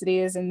fan as it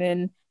is, and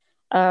then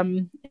a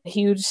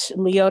huge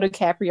Leo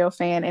DiCaprio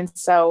fan, and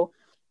so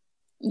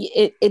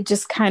it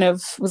just kind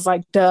of was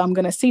like, duh, I'm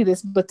gonna see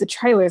this. But the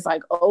trailer is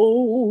like,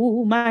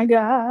 oh my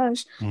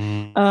gosh.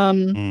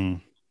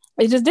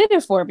 It just did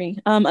it for me.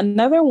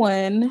 Another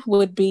one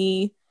would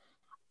be,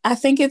 I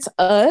think it's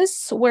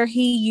Us, where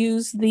he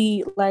used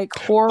the like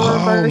horror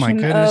version. Oh my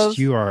goodness,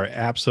 you are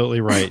absolutely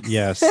right.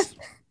 Yes.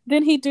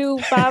 Didn't he do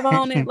 5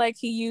 on it? Like,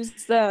 he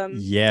used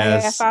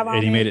yes, 5 on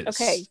and he made it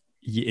okay,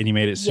 and he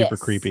made it super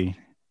creepy.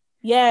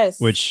 Yes.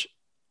 Which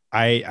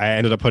I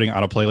ended up putting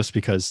on a playlist,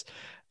 because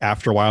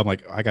after a while I'm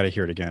like, I gotta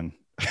hear it again.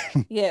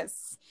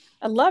 Yes,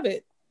 I love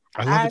it.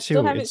 I love it too.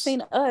 Still haven't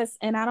seen Us,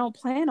 and I don't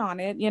plan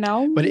on it,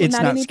 But it's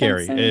not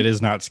scary. It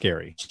is not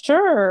scary.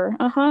 Sure.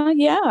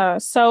 Yeah.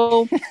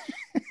 So,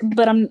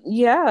 but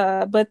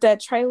that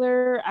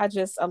trailer, I love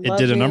it. It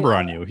did a number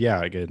on you.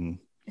 Yeah, again.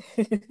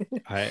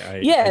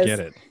 I get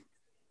it.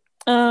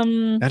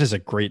 That is a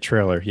great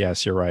trailer.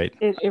 Yes, you're right.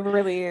 It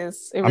really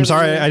is. I'm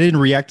sorry I didn't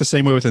react the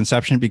same way with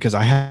Inception because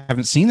I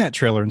haven't seen that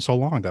trailer in so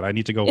long that I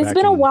need to go back. It's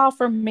been a while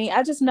for me.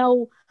 I just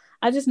know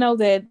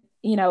that,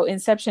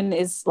 Inception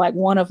is like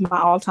one of my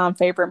all-time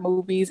favorite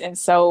movies. And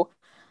so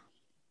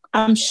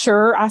I'm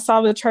sure I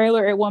saw the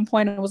trailer at one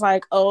point and was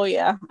like, oh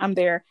yeah, I'm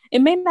there. It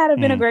may not have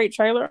been a great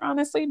trailer,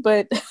 honestly,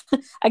 but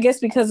I guess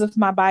because of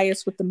my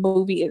bias with the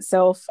movie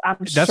itself,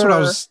 That's what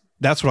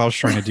I was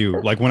trying to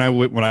do. Like when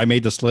I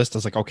made this list, I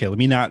was like, okay, let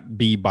me not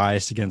be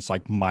biased against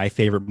like my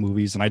favorite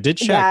movies. And I did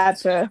check.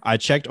 Gotcha. I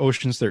checked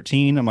Ocean's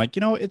 13. I'm like,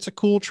 it's a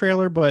cool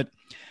trailer, but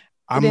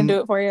it didn't do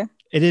it for you.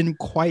 It didn't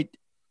quite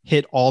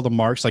hit all the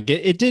marks. Like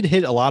it did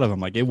hit a lot of them.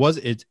 Like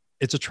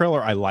it's a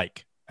trailer I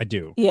like. I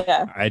do.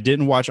 Yeah. I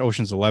didn't watch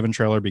Ocean's 11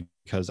 trailer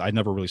because I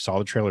never really saw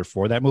the trailer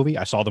for that movie.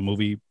 I saw the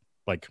movie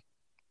like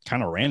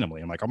kind of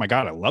randomly. I'm like, oh my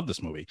God, I love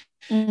this movie.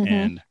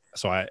 Mm-hmm.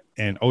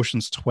 And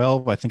Ocean's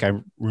 12, I think I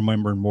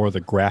remember more of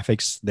the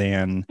graphics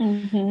than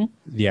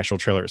the actual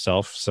trailer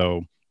itself.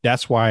 So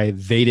that's why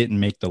they didn't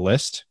make the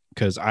list,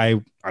 because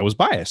I was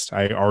biased.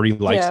 I already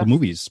liked the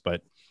movies,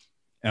 but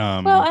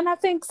well, and I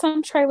think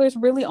some trailers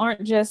really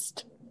aren't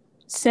just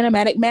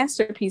cinematic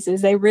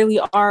masterpieces. They really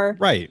are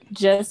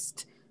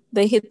just,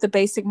 they hit the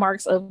basic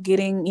marks of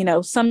getting,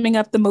 summing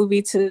up the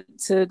movie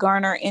to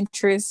garner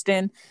interest,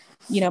 and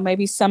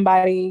maybe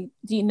somebody,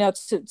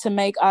 to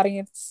make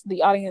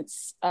the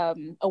audience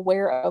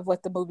aware of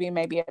what the movie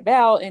may be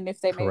about, and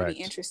if they may be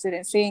interested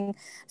in seeing.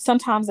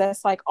 Sometimes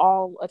that's like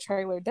all a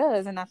trailer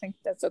does, and I think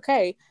that's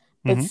okay.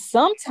 But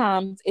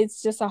sometimes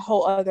it's just a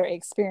whole other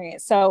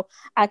experience. So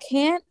I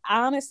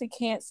honestly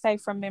can't say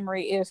from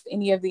memory if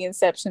any of the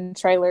Inception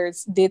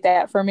trailers did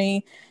that for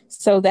me.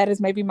 So that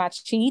is maybe my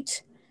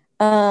cheat.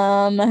 But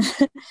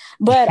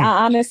I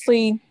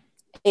honestly,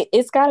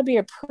 it's got to be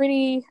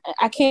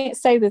I can't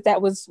say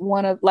that was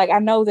one of, like, I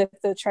know that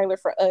the trailer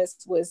for Us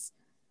was,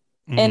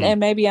 and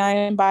maybe I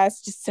am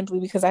biased just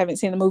simply because I haven't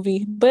seen the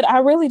movie, but I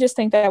really just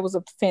think that was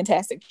a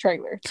fantastic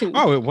trailer too.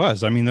 Oh, it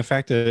was. I mean, the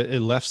fact that it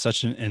left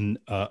such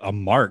a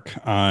mark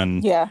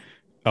on, I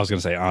was going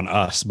to say on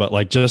us, but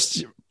like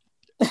just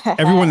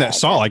everyone that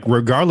saw, like,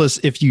 regardless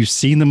if you've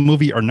seen the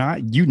movie or not,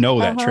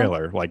 that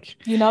trailer, like,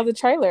 the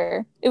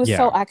trailer, it was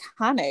so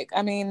iconic.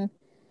 I mean,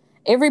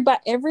 every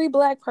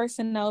Black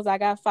person knows I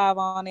got 5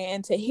 on it,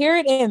 and to hear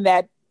it in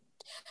that,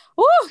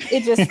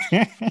 it just,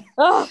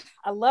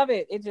 I love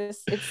it.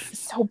 It's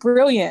so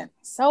brilliant.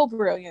 So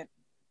brilliant.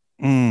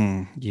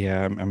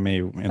 Yeah, I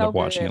may end up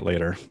watching it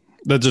later.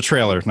 The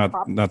trailer,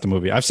 not the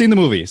movie. I've seen the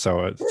movie,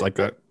 so it's like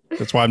that.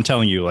 That's why I'm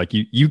telling you, like,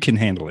 you can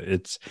handle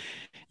it.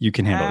 You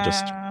can handle it.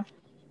 Just,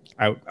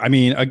 I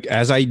mean,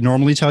 as I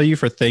normally tell you,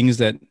 for things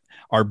that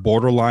are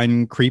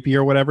borderline creepy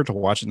or whatever, to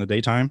watch in the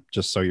daytime,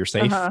 just so you're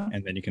safe,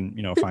 and then you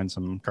can, find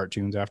some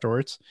cartoons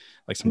afterwards,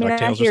 like some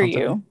DuckTales or something.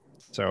 You.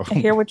 So I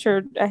hear what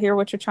you're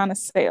trying to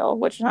sell,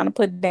 what you're trying to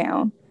put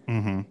down.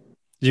 Do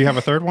you have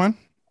a third one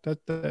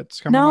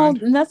that's coming? No,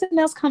 nothing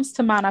else comes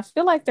to mind. I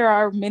feel like there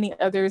are many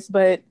others,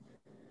 but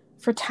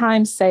for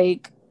time's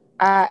sake,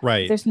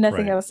 there's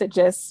nothing else that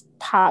just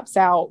pops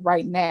out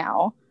right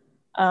now.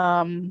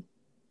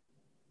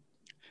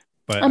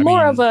 But I'm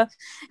more of a,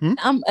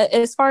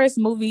 as far as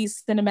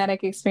movies,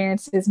 cinematic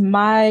experiences,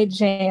 my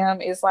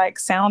jam is like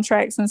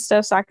soundtracks and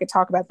stuff. So I could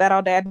talk about that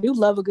all day. I do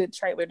love a good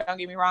trailer, don't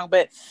get me wrong,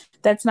 but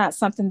that's not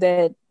something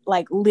that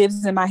like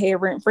lives in my head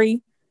rent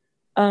free.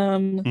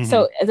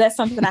 So that's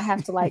something I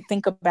have to like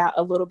think about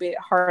a little bit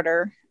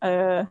harder.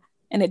 And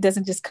it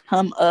doesn't just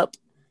come up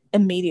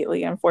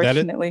immediately,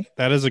 unfortunately.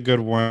 That is a good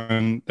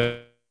one.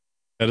 That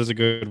is a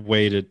good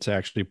way to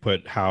actually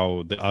put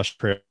how the Us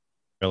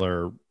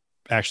trailer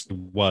actually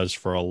was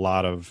for a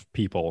lot of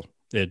people.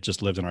 It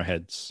just lived in our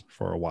heads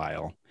for a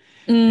while,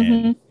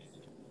 and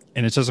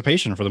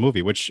anticipation for the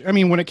movie, which, I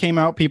mean, when it came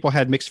out, people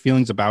had mixed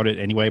feelings about it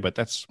anyway, but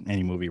that's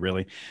any movie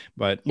really.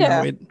 But you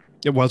know,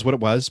 it was what it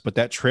was. But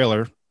that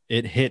trailer,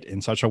 it hit in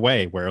such a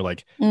way where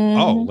like,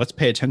 oh, let's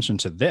pay attention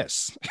to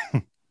this.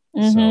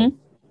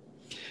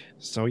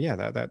 So yeah,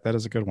 that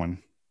is a good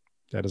one.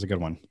 That is a good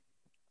one.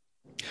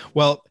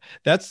 Well,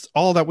 that's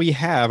all that we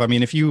have. I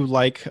mean, if you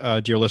like,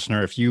 dear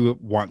listener, if you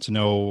want to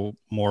know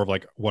more of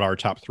like what our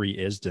top 3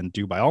 is, then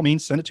do by all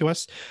means send it to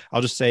us.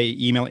 I'll just say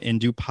email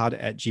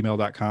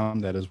indupod@gmail.com.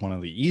 That is one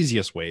of the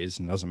easiest ways,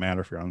 and it doesn't matter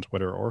if you're on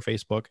Twitter or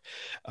Facebook,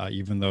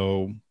 even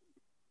though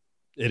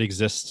it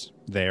exists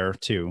there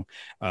too.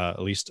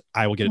 At least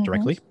I will get it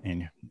directly,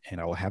 and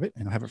I will have it,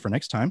 and I'll have it for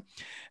next time.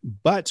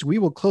 But we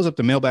will close up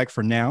the mailbag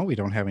for now. We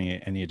don't have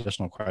any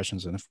additional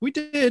questions, and if we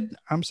did,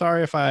 I'm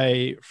sorry if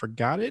I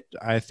forgot it.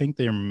 I think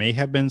there may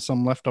have been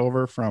some left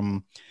over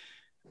from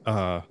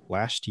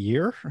last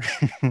year,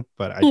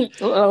 but I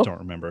don't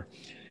remember.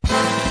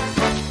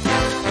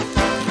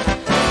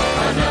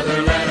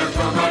 Another letter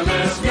from our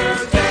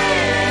listeners.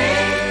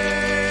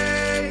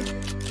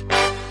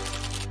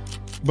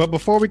 But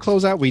before we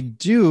close out, we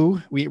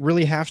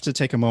really have to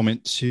take a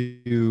moment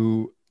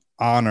to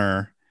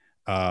honor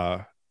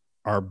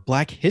our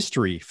Black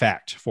History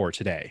fact for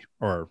today,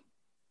 or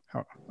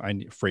how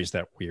I phrased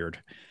that weird.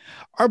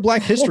 Our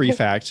Black History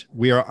fact,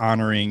 we are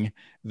honoring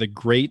the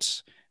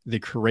great, the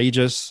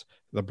courageous,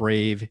 the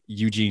brave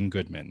Eugene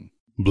Goodman.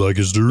 Black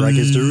History. Black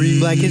History.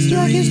 Black History.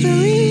 Black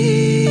History.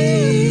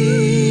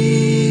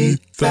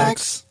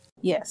 Facts.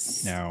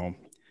 Yes. Now,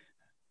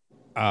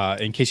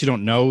 in case you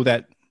don't know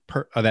that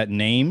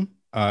name,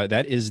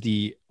 that is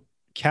the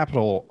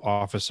Capitol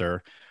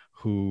officer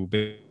who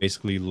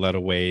basically led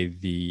away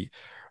the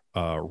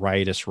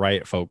riotous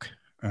riot folk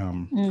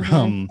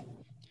from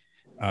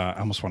I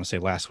almost want to say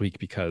last week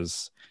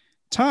because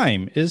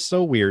time is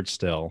so weird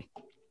still.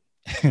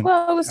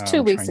 Well, it was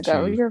 2 weeks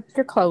ago. You're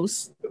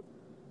close.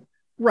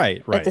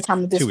 Right. At the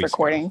time of this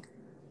recording.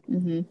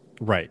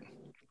 Right.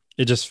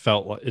 It just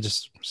felt like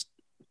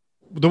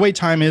the way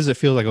time is, it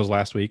feels like it was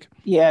last week.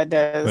 Yeah, it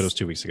does. But it was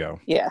 2 weeks ago.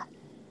 Yeah.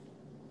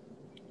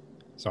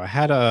 So I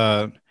had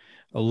a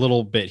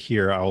little bit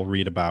here. I'll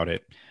read about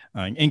it.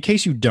 In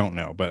case you don't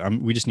know, but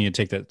we just need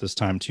to take this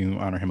time to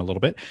honor him a little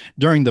bit.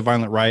 During the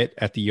violent riot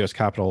at the U.S.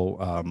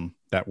 Capitol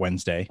that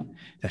Wednesday,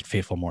 that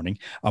fateful morning,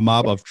 a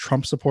mob of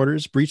Trump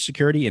supporters breached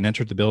security and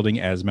entered the building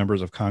as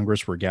members of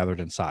Congress were gathered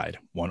inside.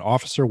 One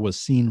officer was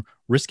seen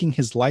risking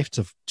his life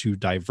to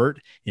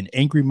divert an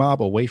angry mob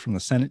away from the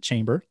Senate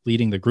chamber,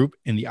 leading the group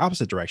in the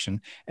opposite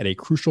direction at a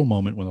crucial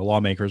moment when the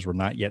lawmakers were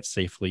not yet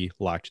safely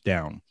locked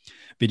down.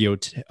 Video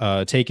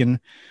taken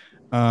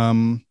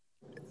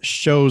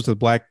shows the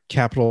Black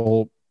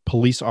Capitol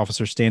police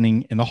officer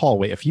standing in the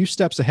hallway a few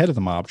steps ahead of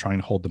the mob, trying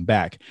to hold them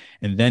back,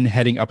 and then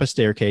heading up a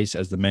staircase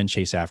as the men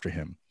chase after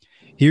him.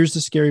 Here's the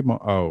scary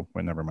oh,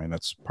 well, never mind.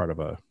 That's part of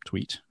a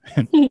tweet.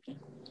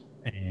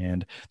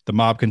 And the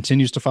mob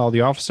continues to follow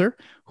the officer,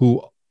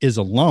 who is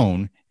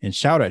alone, and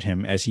shout at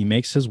him as he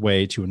makes his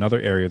way to another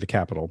area of the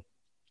Capitol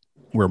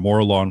where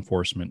more law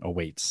enforcement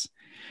awaits.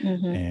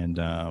 And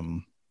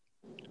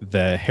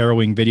the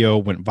harrowing video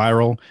went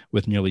viral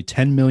with nearly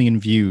 10 million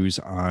views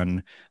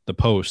on the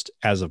post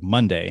as of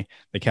Monday.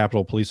 The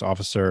Capitol police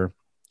officer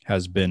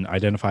has been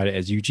identified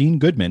as Eugene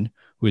Goodman,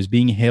 who is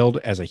being hailed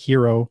as a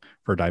hero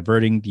for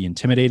diverting the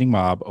intimidating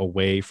mob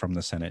away from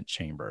the Senate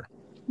chamber.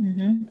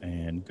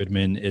 And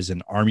Goodman is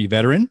an Army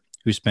veteran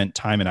who spent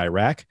time in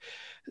Iraq.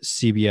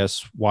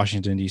 CBS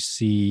Washington,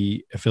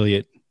 D.C.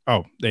 affiliate.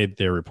 Oh,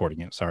 they're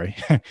reporting it. Sorry.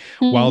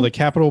 While the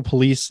Capitol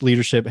Police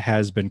leadership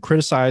has been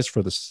criticized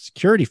for the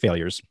security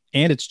failures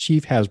and its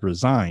chief has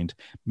resigned,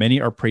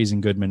 many are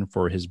praising Goodman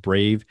for his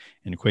brave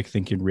and quick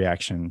thinking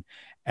reaction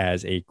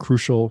at a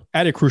crucial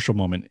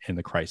moment in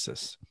the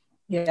crisis.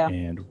 Yeah.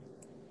 And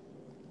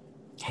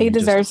he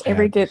deserves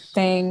every good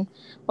thing.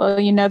 Well,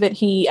 you know that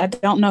I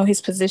don't know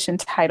his position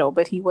title,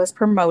 but he was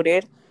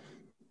promoted.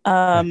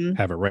 I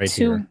have it right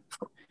here.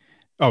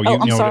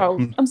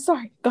 I'm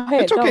sorry. Go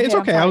ahead. It's okay. It's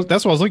okay.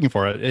 That's what I was looking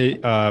for.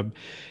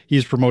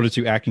 He's promoted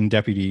to acting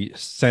deputy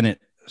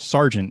Senate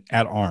sergeant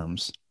at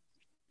arms.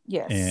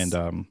 Yes. And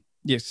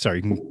sorry,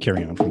 you can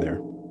carry on from there.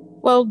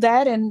 Well,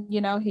 that, and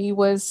he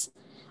was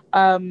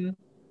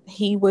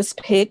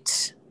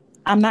picked.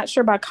 I'm not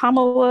sure about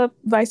Kamala,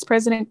 Vice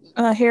President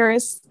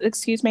Harris,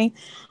 excuse me,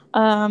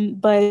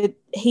 but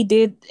he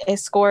did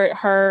escort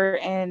her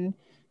and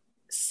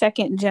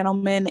second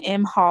gentleman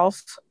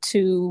Imhoff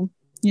to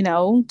the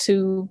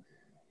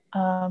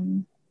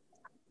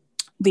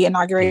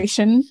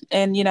inauguration,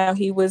 and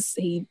he was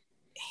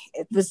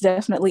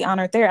definitely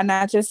honored there, and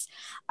I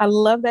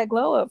love that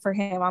glow up for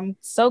him. I'm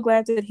so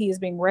glad that he is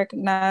being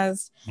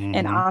recognized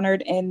and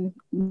honored, and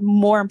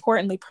more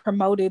importantly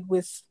promoted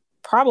with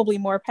probably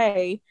more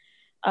pay,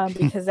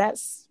 because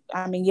it's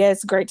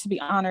great to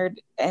be honored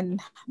and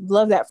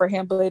love that for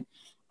him, but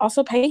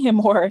also pay him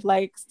more.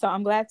 So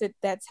I'm glad that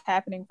that's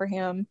happening for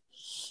him.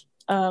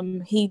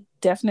 He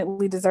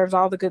definitely deserves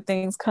all the good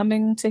things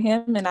coming to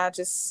him, and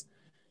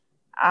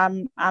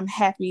I'm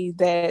happy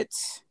that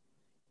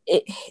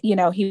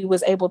he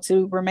was able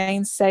to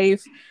remain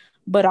safe,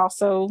 but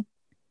also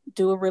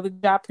do a really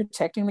good job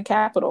protecting the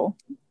Capitol.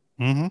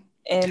 And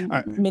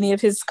many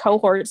of his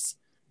cohorts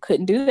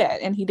couldn't do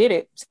that, and he did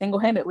it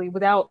single-handedly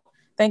without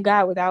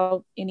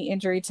any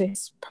injury to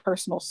his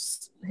personal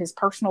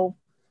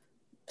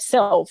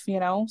self.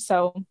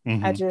 So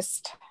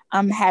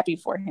I'm happy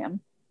for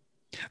him.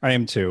 I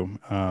am too.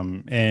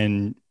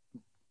 And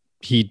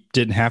he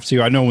didn't have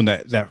to. I know when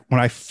when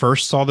I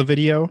first saw the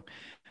video,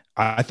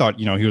 I thought,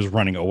 he was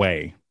running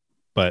away,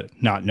 but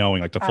not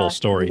knowing the full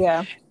story.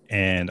 Yeah.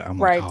 And I'm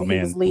like, oh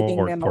man,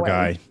 poor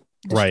guy.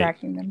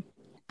 Distracting them.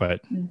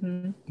 But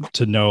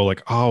to know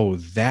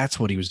that's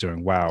what he was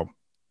doing. Wow.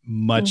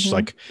 Much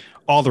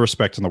all the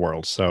respect in the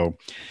world. So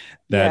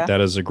that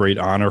is a great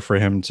honor for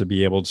him to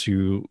be able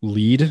to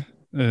lead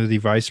the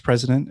vice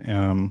president.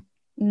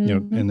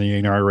 In the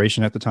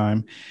inauguration at the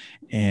time,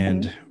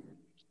 and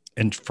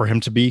for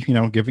him to be,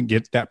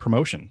 get that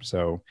promotion.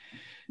 So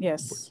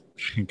yes,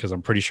 because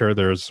I'm pretty sure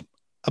there's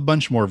a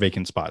bunch more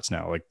vacant spots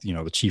now.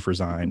 The chief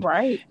resigned,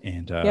 right?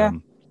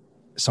 And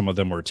some of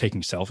them were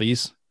taking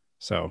selfies.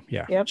 So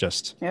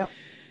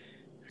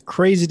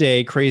crazy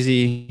day,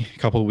 crazy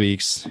couple of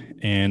weeks,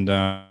 and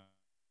I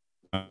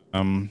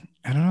don't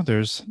know.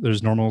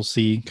 There's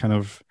normalcy kind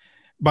of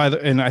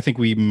and I think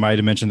we might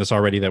have mentioned this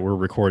already, that we're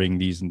recording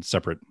these in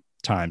separate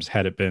times.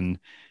 Had it been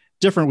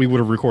different, we would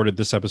have recorded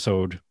this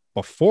episode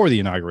before the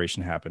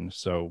inauguration happened,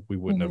 so we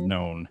wouldn't have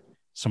known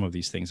some of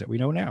these things that we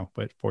know now.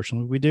 But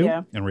fortunately, we do,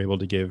 and we're able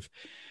to give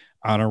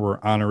honor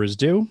where honor is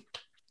due.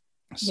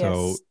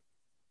 So,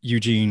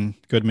 Eugene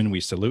Goodman, we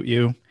salute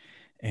you,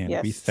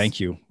 and we thank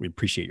you. We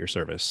appreciate your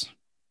service.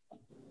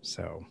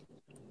 So,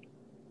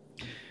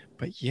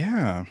 but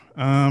yeah,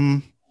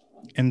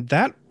 and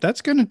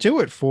that's going to do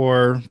it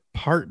for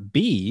part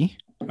B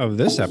of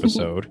this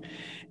episode.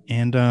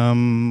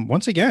 And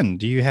once again,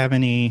 do you have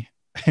any?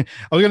 I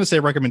was going to say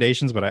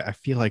recommendations, but I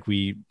feel like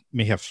we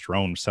may have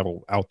thrown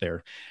several out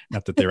there.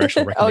 Not that they're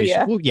actual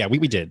recommendations. Well, yeah, we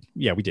did.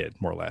 Yeah, we did,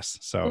 more or less.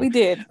 So we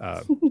did.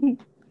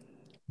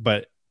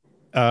 But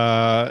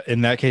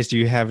in that case, do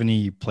you have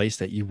any place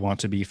that you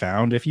want to be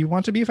found, if you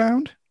want to be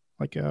found,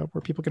 like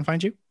where people can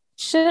find you?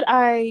 Should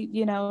I,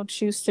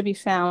 choose to be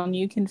found,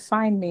 you can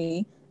find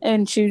me,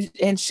 and should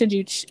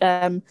you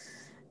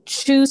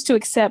choose to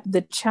accept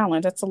the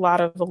challenge. That's a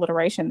lot of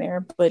alliteration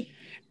there, but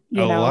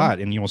a lot,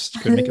 and you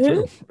almost couldn't make it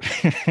through.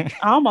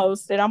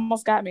 It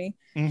almost got me.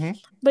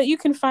 But you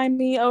can find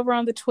me over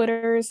on the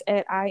Twitters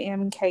at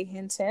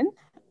IamKHinton,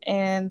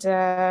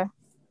 and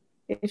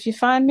if you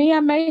find me, I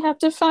may have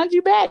to find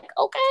you back.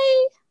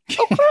 Okay.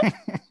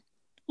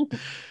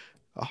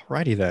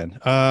 Alrighty then.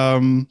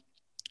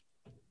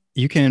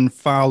 You can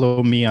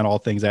follow me on all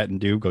things at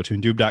Indoob. Go to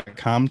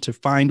indoob.com to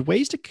find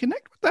ways to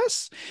connect with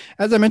us.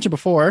 As I mentioned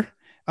before,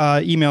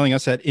 emailing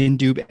us at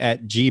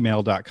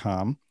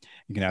indoob@gmail.com.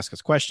 You can ask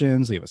us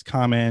questions, leave us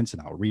comments,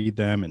 and I'll read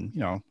them, and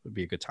it'll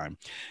be a good time.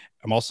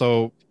 I'm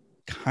also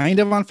kind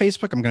of on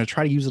Facebook. I'm going to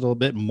try to use it a little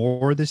bit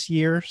more this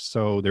year.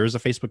 So there's a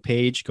Facebook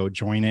page. Go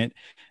join it.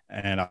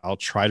 And I'll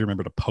try to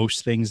remember to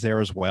post things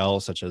there as well,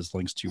 such as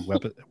links to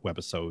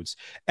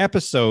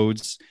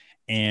episodes,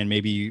 and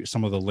maybe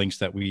some of the links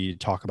that we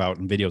talk about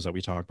and videos that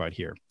we talk about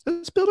here.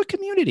 Let's build a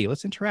community.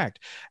 Let's interact.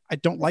 I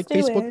don't like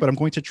Facebook, but I'm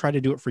going to try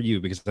to do it for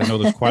you, because I know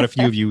there's quite a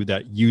few of you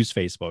that use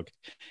Facebook,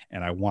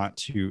 and I want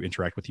to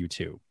interact with you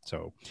too.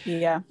 So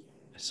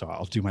so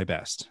I'll do my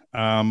best.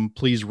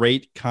 Please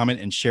rate, comment,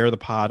 and share the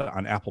pod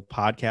on Apple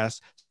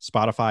Podcasts,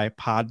 Spotify,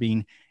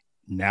 Podbean,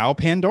 now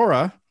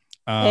Pandora.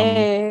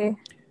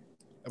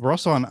 We're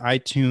also on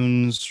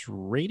iTunes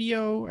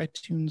Radio,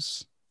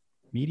 iTunes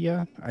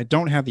Media. I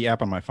don't have the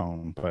app on my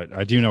phone, but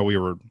I do know we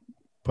were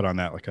put on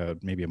that like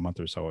maybe a month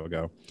or so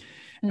ago.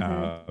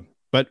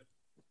 But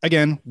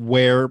again,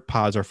 where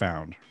pods are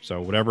found. So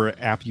whatever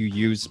app you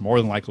use, more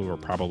than likely we're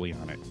probably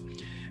on it.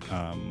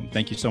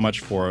 Thank you so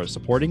much for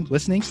supporting,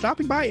 listening,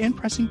 stopping by, and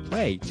pressing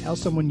play. Tell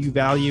someone you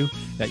value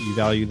that you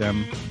value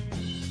them.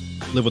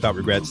 Live without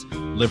regrets.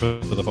 Live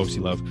with the folks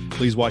you love.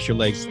 Please wash your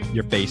legs,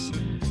 your face,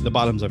 the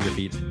bottoms of your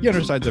feet, the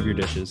undersides of your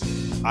dishes.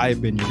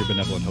 I've been your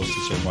benevolent host,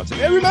 Shane Watson.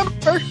 And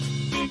remember,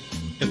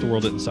 if the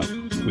world didn't suck,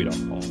 we don't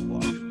fall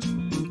off.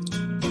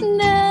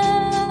 No.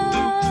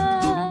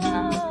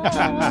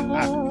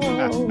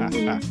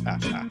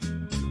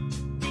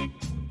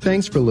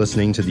 Thanks for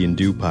listening to the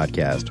Indoob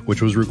podcast,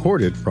 which was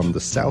recorded from the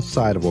south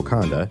side of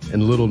Wakanda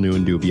in Little New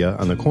Indubia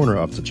on the corner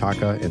of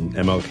T'Chaka and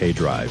MLK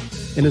Drive,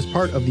 and is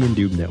part of the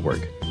Indoob network.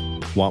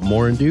 Want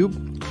more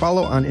Indoob?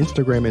 Follow on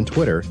Instagram and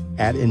Twitter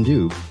at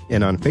Indoob,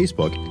 and on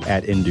Facebook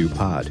at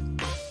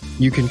IndoobPod.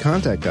 You can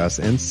contact us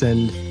and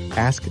send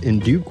Ask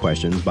Indoob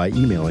questions by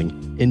emailing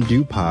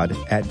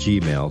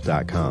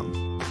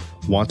indoobpod@gmail.com.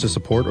 Want to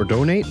support or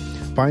donate?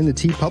 Find the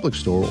TeePublic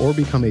store or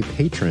become a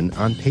patron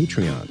on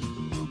Patreon,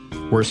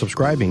 where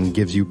subscribing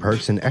gives you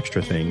perks and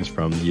extra things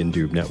from the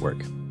Indoob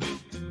network.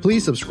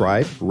 Please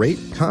subscribe, rate,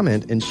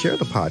 comment, and share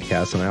the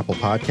podcast on Apple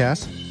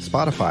Podcasts,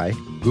 Spotify,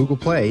 Google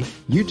Play,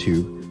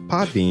 YouTube,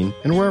 Podbean,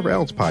 and wherever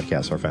else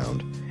podcasts are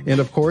found. And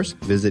of course,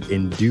 visit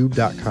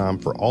indoob.com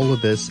for all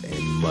of this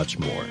and much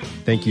more.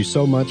 Thank you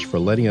so much for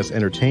letting us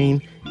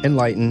entertain,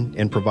 enlighten,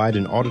 and provide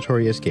an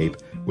auditory escape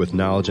with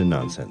knowledge and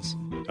nonsense.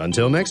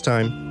 Until next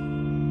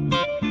time.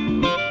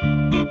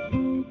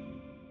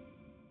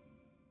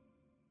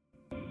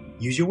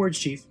 Use your words,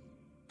 Chief.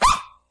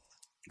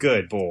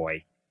 Good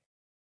boy.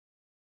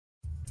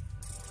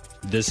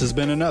 This has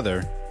been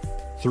another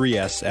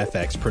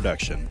 3SFX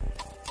production.